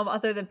recent film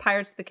other than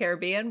Pirates of the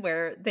Caribbean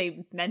where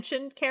they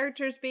mentioned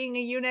characters being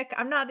a eunuch.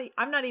 I'm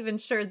not even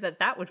sure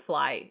that would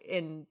fly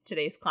in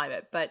today's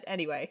climate. But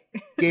anyway,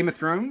 Game of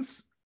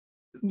Thrones.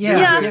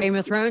 Yeah. Game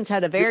of Thrones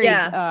had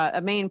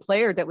a main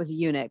player that was a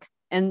eunuch,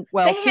 and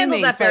two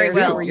main players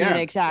that were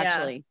eunuchs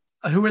actually.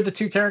 Who were the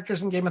two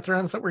characters in Game of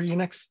Thrones that were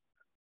eunuchs?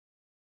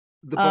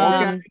 The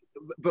bald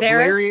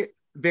guy,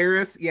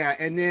 Varys,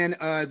 and then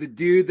the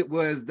dude that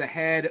was the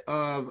head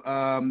of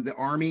the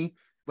army,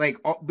 like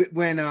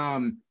when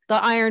the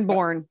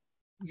Ironborn.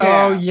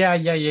 Oh yeah.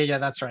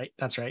 That's right.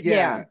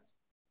 Yeah.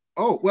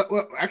 Oh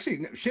well, actually,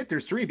 no, shit.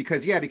 There's three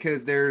because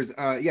there's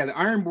the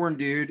Ironborn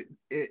dude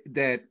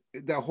that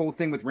the whole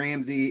thing with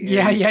Ramsay.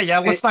 Yeah.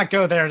 Let's not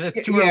go there.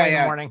 It's too early in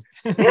the morning.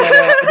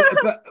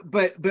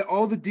 but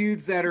all the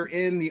dudes that are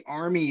in the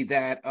army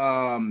that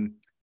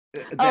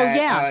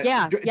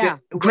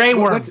Grey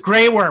Worm.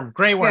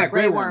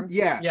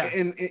 Yeah,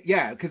 and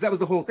because that was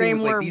the whole thing.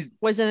 Grey Worm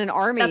was in an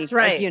army of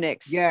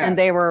eunuchs. Yeah, and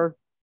they were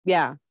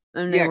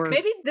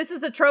maybe this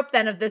is a trope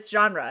then of this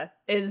genre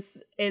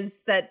is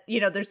that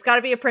there's got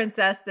to be a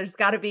princess, there's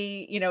got to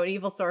be an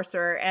evil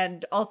sorcerer,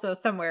 and also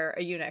somewhere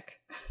a eunuch.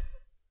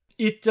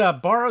 It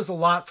borrows a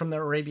lot from the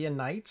Arabian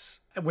Nights,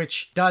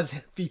 which does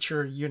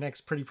feature eunuchs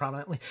pretty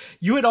prominently.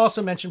 You had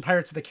also mentioned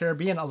Pirates of the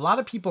Caribbean. A lot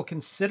of people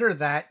consider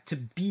that to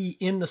be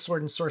in the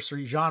sword and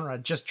sorcery genre,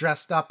 just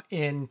dressed up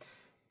in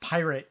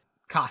pirate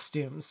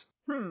costumes.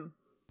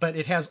 But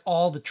it has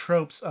all the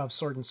tropes of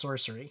sword and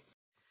sorcery.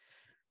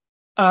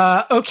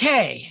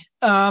 Okay.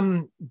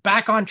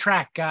 Back on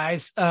track,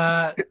 guys.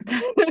 I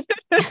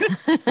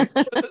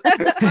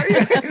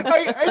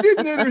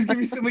didn't know there was going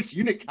to be so much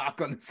eunuch talk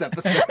on this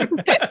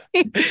episode.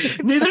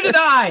 Neither did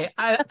I.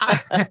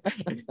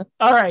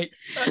 All right.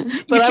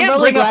 But I'm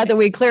really glad that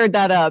we cleared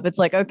that up. It's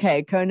like,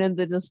 okay, Conan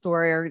the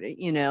Destroyer,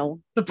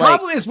 The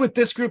problem is with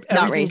this group,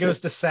 everything goes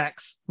to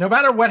sex. No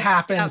matter what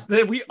happens,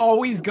 that we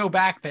always go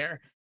back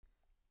there.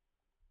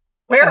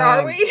 Where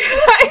are we?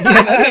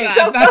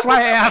 That's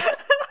why I asked.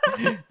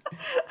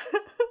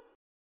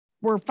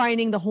 We're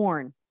finding the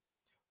horn.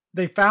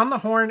 They found the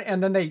horn,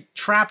 and then they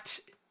trapped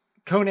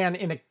Conan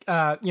in a,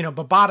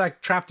 Babada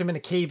trapped him in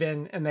a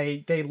cave-in, and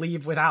they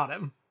leave without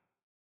him.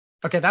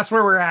 Okay, that's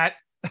where we're at.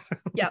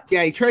 Yep.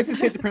 Yeah, he tries to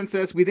save the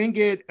princess. We then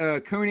get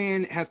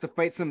Conan has to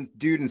fight some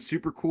dude in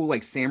super cool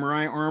like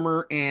samurai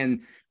armor,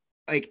 and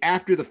like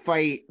after the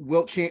fight,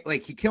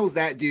 he kills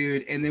that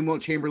dude, and then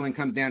Wilt Chamberlain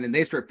comes down, and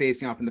they start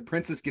facing off, and the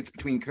princess gets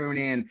between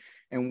Conan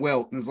and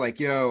Wilt, and is like,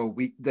 "Yo,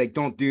 we like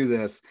don't do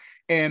this."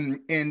 And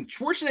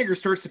Schwarzenegger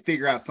starts to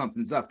figure out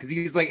something's up because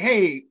he's like,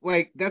 "Hey,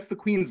 like that's the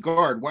Queen's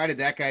Guard. Why did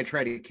that guy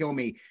try to kill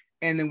me?"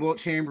 And then Wilt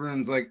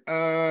Chamberlain's like,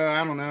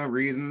 I don't know,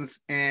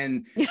 reasons."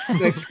 And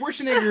like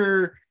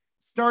Schwarzenegger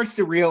starts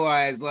to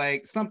realize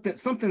like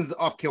something's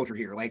off kilter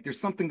here. Like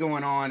there's something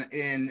going on,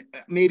 and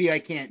maybe I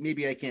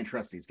can't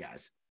trust these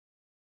guys.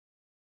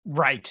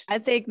 Right. I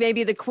think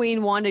maybe the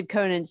queen wanted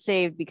Conan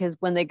saved because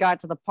when they got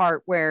to the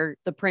part where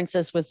the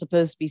princess was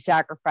supposed to be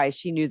sacrificed,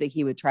 she knew that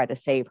he would try to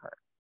save her.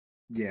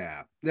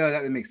 Yeah, no,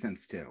 that would make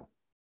sense too.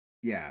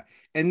 Yeah,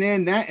 and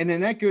then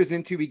that goes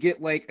into, we get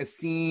like a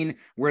scene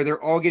where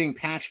they're all getting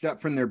patched up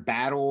from their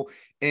battle,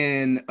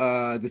 and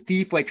the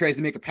thief like tries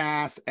to make a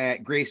pass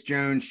at Grace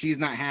Jones. She's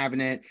not having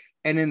it,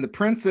 and then the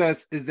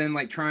princess is then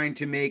like trying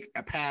to make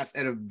a pass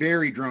at a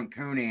very drunk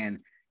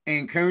Conan.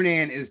 And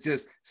Conan is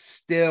just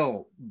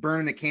still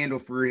burning the candle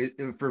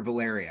for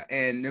Valeria.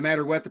 And no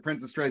matter what the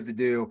princess tries to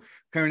do,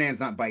 Conan's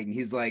not biting.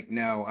 He's like,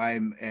 "No, I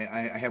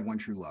have one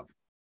true love."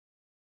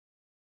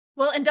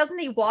 Well, and doesn't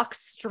he walk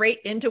straight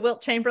into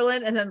Wilt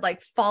Chamberlain and then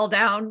like fall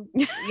down,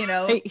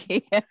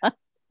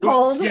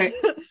 cold?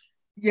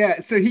 Yeah.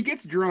 So he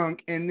gets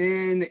drunk and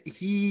then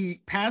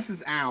he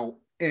passes out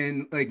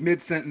in like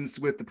mid-sentence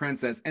with the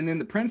princess. And then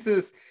the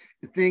princess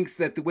thinks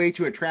that the way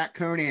to attract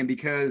Conan,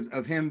 because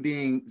of him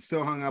being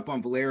so hung up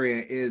on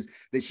Valeria, is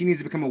that she needs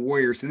to become a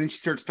warrior. So then she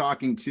starts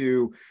talking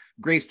to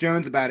Grace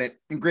Jones about it.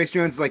 And Grace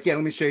Jones is like, "Yeah,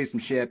 let me show you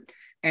some shit."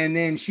 And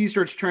then she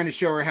starts trying to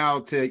show her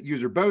how to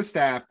use her bow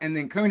staff. And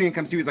then Conan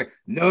comes to, he's like,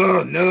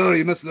 no,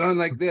 you must learn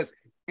like this.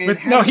 And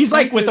no, he's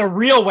like, with a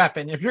real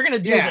weapon. If you're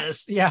going to do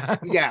this,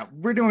 yeah,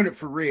 we're doing it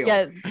for real.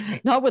 Yeah,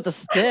 not with a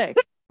stick,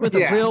 with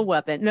a real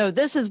weapon. No,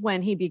 this is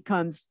when he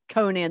becomes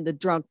Conan the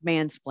drunk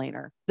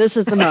mansplainer. This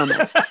is the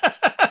moment.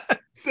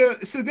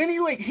 So then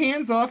he like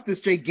hands off this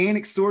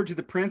gigantic sword to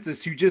the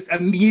princess, who just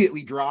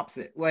immediately drops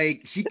it.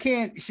 Like she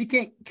can't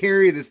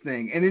carry this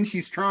thing. And then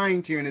she's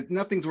trying to, and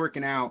nothing's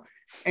working out.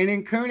 And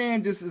then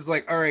Conan just is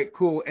like, "All right,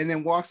 cool." And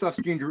then walks off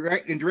screen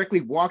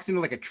directly walks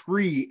into like a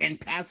tree and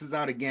passes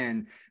out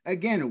again.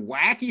 Again,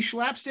 wacky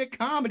slapstick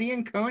comedy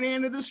in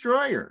Conan the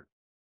Destroyer.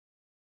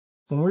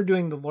 When we were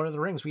doing the Lord of the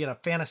Rings, we had a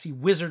fantasy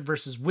wizard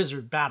versus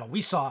wizard battle. We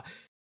saw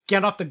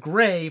Gandalf the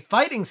Grey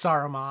fighting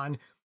Saruman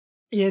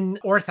in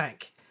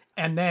Orthanc.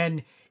 And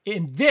then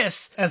in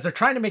this, as they're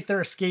trying to make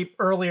their escape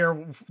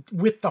earlier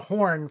with the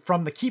horn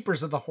from the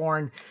keepers of the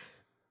horn,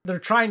 they're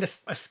trying to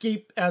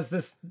escape as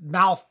this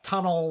mouth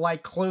tunnel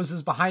like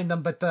closes behind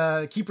them, but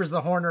the keepers of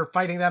the horn are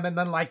fighting them. And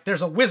then like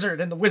there's a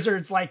wizard, and the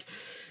wizard's like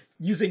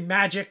using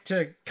magic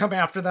to come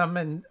after them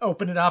and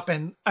open it up.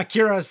 And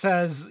Akira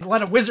says,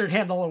 "Let a wizard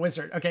handle a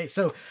wizard." Okay,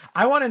 so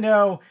I want to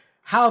know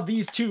how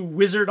these two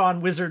wizard on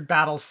wizard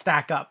battles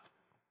stack up.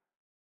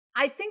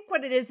 I think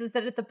what it is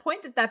that at the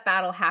point that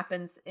battle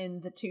happens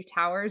in the Two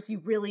Towers, you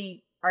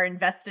really are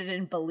invested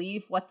and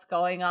believe what's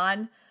going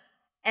on.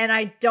 And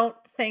I don't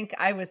think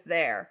I was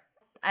there.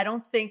 I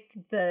don't think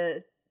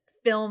the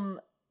film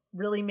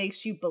really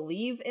makes you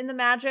believe in the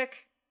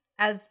magic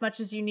as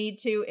much as you need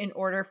to in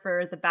order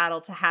for the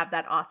battle to have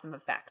that awesome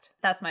effect.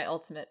 That's my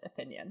ultimate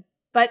opinion.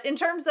 But in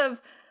terms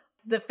of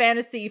the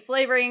fantasy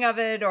flavoring of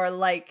it, or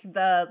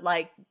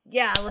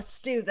yeah, let's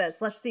do this,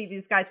 let's see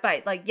these guys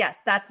fight, like, yes,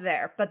 that's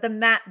there, but the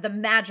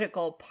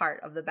magical part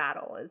of the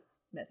battle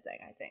is missing,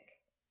 I think.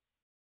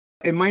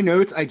 In my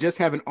notes, I just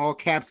have an all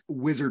caps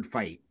wizard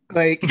fight.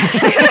 Like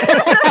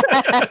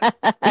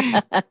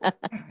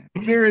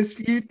there is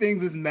few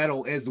things as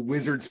metal as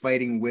wizards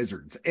fighting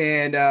wizards.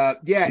 And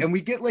and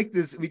we get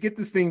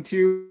this thing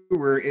too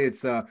where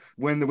it's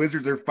when the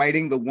wizards are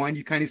fighting the one,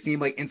 you kind of see him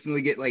like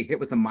instantly get like hit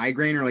with a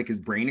migraine, or like his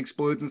brain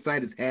explodes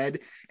inside his head,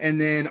 and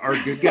then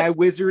our good guy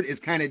wizard is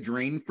kind of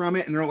drained from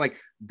it, and they're like,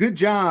 good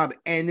job,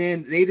 and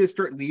then they just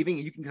start leaving,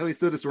 and you can tell he's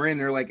still disoriented,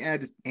 and they're like,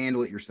 just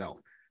handle it yourself.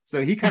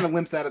 So he kind of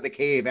limps out of the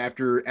cave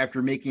after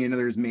making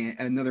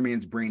another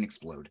man's brain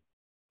explode.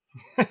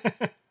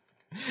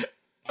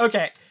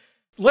 Okay,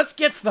 let's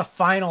get to the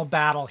final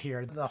battle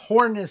here. The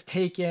horn is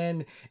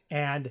taken,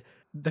 and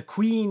the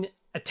queen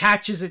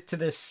attaches it to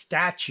this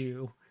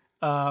statue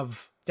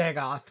of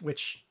Dagoth,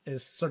 which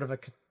is sort of a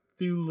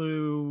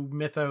Cthulhu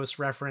mythos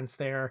reference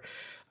there,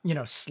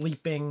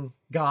 sleeping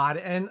god.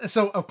 And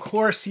so, of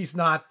course, he's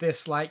not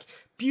this like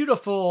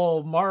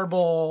beautiful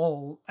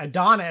marble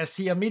Adonis.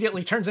 He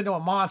immediately turns into a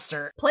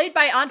monster. Played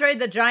by Andre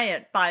the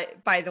Giant, by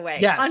the way.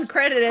 Yes.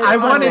 Uncredited.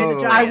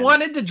 I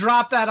wanted to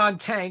drop that on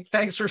Tank.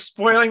 Thanks for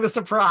spoiling the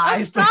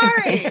surprise. I'm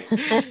sorry.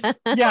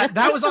 Yeah,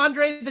 that was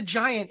Andre the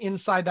Giant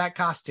inside that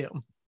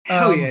costume.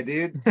 Hell yeah,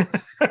 dude.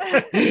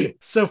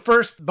 So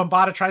first,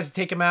 Bombada tries to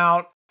take him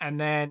out, and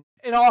then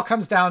it all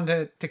comes down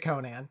to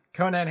Conan.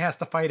 Conan has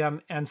to fight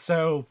him, and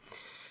so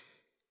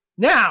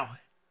now,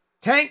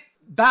 Tank,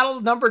 battle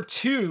number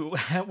 2.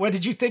 What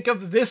did you think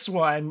of this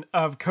one,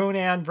 of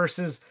Conan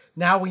versus,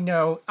 now we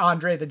know,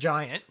 Andre the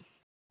Giant?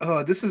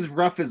 Oh, this is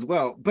rough as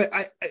well. But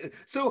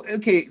so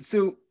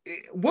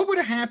what would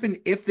have happened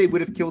if they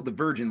would have killed the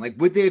Virgin? Like,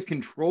 would they have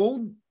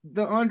controlled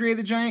the Andre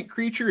the Giant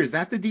creature? Is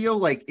that the deal?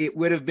 Like, it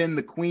would have been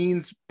the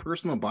Queen's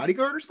personal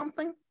bodyguard or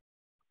something?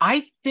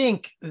 I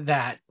think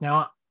that,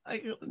 now,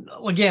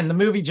 again, the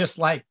movie just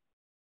like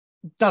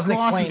doesn't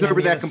glosses explain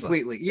over that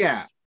completely.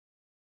 Yeah.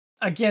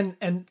 Again,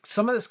 and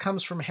some of this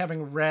comes from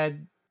having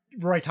read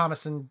Roy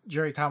Thomas and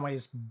Jerry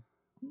Conway's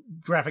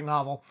graphic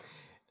novel.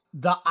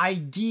 The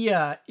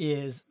idea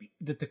is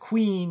that the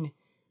Queen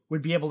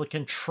would be able to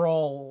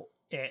control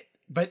it.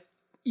 But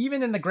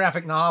even in the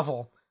graphic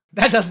novel,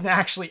 that doesn't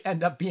actually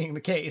end up being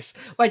the case.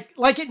 Like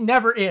it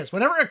never is.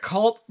 Whenever a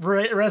cult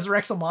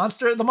resurrects a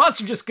monster, the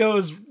monster just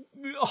goes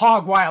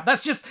hog wild.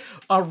 That's just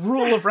a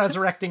rule of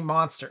resurrecting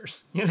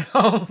monsters,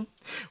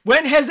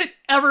 When has it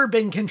ever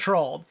been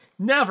controlled?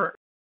 Never.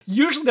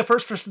 Usually the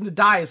first person to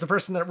die is the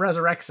person that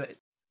resurrects it.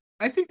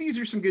 I think these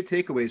are some good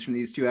takeaways from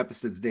these 2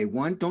 episodes today.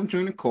 1, don't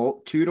join a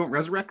cult. 2, don't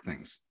resurrect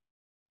things.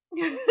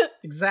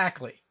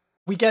 Exactly.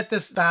 We get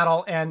this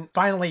battle, and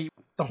finally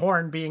the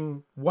horn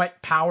being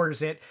what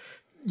powers it.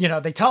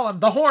 They tell him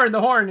the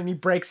horn, and he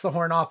breaks the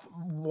horn off.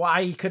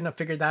 Why he couldn't have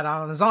figured that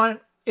out on his own?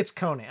 It's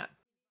Conan.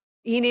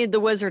 He needed the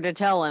wizard to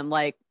tell him,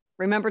 like,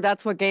 remember,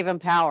 that's what gave him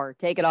power.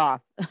 Take it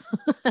off.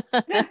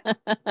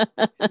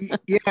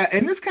 Yeah,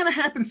 and this kind of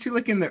happens too,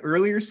 like in the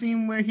earlier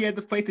scene where he had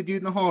to fight the dude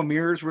in the Hall of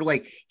Mirrors, where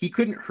like he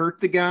couldn't hurt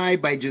the guy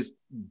by just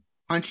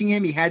punching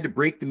him. He had to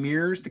break the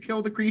mirrors to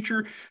kill the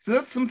creature. So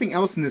that's something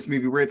else in this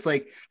movie where it's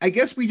like, I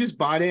guess we just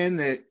bought in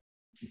that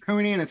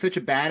Conan is such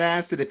a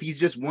badass that if he's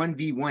just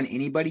 1v1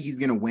 anybody, he's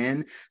going to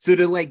win. So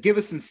to like give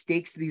us some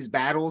stakes to these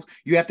battles,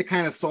 you have to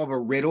kind of solve a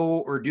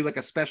riddle or do like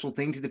a special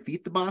thing to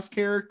defeat the boss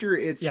character.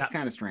 It's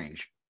kind of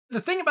strange. The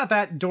thing about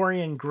that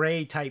Dorian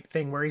Gray type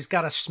thing where he's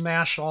got to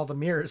smash all the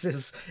mirrors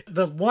is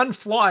the one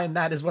flaw in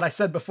that is what I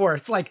said before.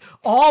 It's like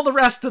all the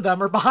rest of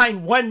them are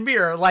behind one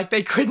mirror. Like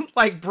they couldn't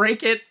like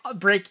break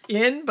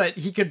in, but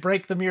he could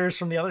break the mirrors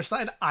from the other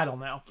side. I don't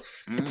know.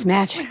 It's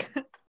magic.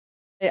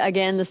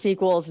 Again, the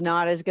sequel is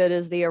not as good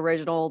as the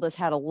original. This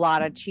had a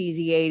lot of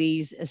cheesy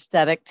 80s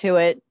aesthetic to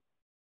it.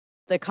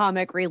 The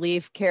comic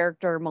relief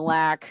character,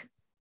 Malak.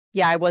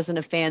 Yeah, I wasn't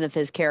a fan of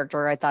his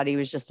character. I thought he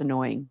was just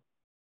annoying.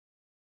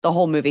 The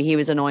whole movie, he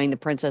was annoying. The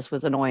princess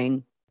was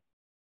annoying.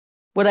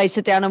 Would I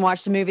sit down and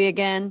watch the movie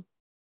again?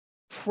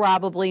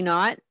 Probably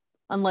not,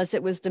 unless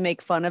it was to make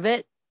fun of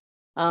it.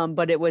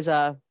 But it was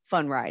a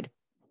fun ride.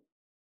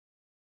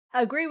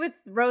 Agree with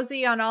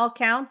Rosie on all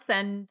counts,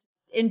 and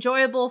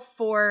enjoyable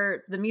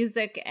for the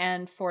music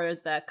and for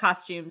the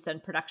costumes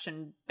and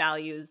production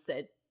values.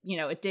 It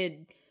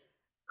did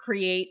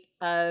create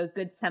a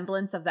good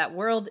semblance of that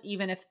world,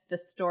 even if the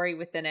story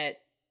within it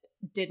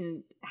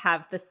didn't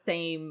have the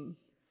same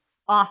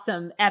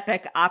awesome,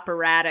 epic,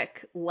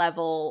 operatic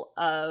level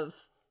of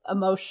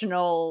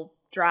emotional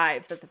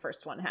drive that the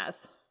first one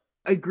has.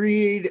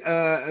 Agreed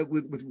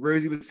with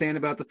Rosie was saying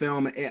about the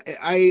film.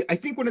 I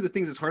think one of the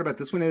things that's hard about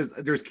this one is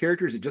there's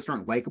characters that just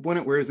aren't likable in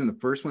it, whereas in the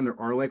first one there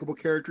are likable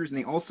characters, and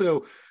they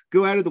also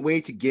go out of the way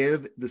to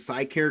give the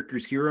side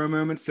characters hero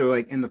moments. So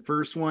like in the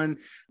first one,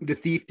 the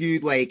thief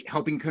dude like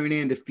helping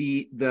Conan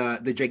defeat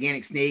the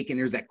gigantic snake, and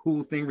there's that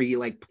cool thing where he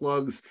like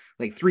plugs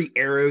like 3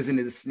 arrows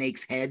into the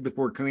snake's head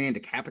before Conan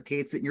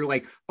decapitates it, and you're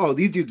like, oh,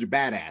 these dudes are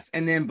badass.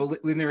 And then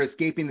when they're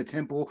escaping the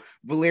temple,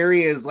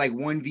 Valeria is like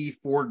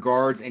 1v4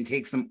 guards and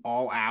takes them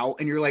all out,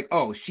 and you're like,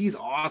 oh, she's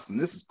awesome,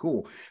 this is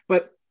cool.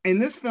 But in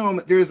this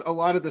film, there's a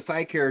lot of the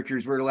side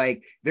characters where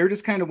like they're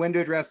just kind of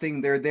window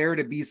dressing. They're there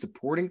to be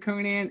supporting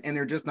Conan, and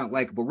they're just not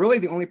likable. Really,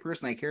 the only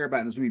person I care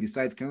about in this movie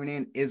besides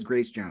Conan is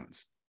Grace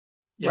Jones.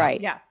 Yeah.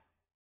 Right. Yeah.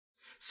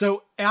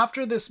 So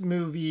after this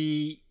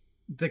movie,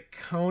 the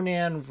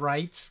Conan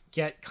rights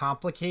get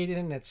complicated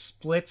and it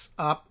splits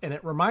up, and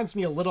it reminds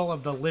me a little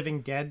of the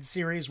Living Dead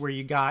series where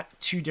you got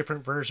two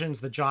different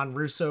versions, the John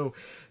Russo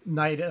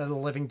Night of the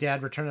Living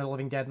Dead, Return of the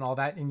Living Dead and all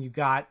that, and you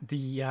got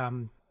the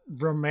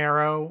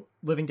Romero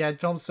Living Dead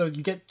films. So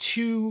you get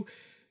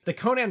the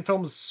Conan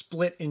films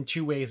split in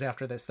two ways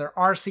after this. There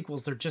are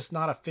sequels, they're just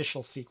not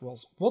official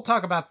sequels. We'll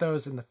talk about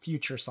those in the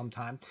future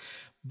sometime.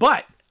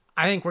 But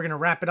I think we're going to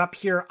wrap it up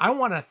here. I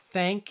want to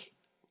thank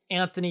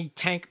Anthony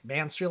Tank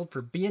Mansfield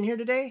for being here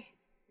today.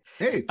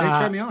 Hey, thanks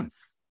for having me on.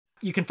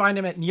 You can find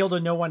him at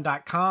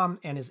neiltoknoone.com,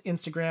 and his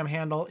Instagram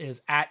handle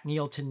is at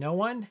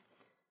neiltoknoone.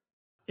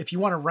 If you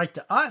want to write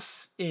to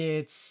us,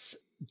 it's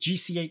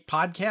GC8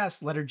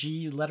 podcast, letter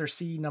G, letter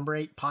C, number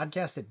 8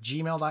 podcast at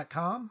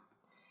gmail.com.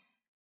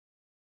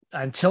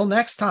 Until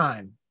next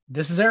time,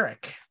 this is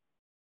Eric.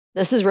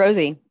 This is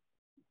Rosie.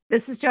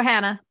 This is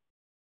Johanna.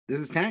 This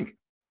is Tank.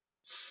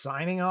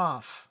 Signing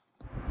off.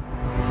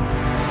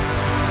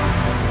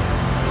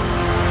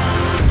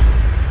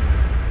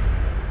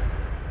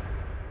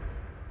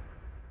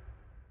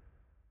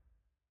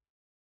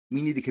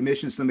 We need to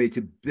commission somebody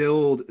to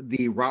build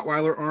the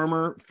Rottweiler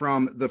armor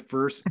from the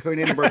first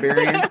Conan the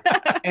Barbarian,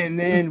 and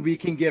then we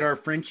can get our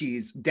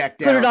Frenchies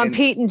decked out. Put it on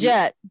Pete and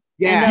Jet.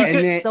 Yeah, and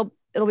then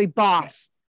it'll be Boss.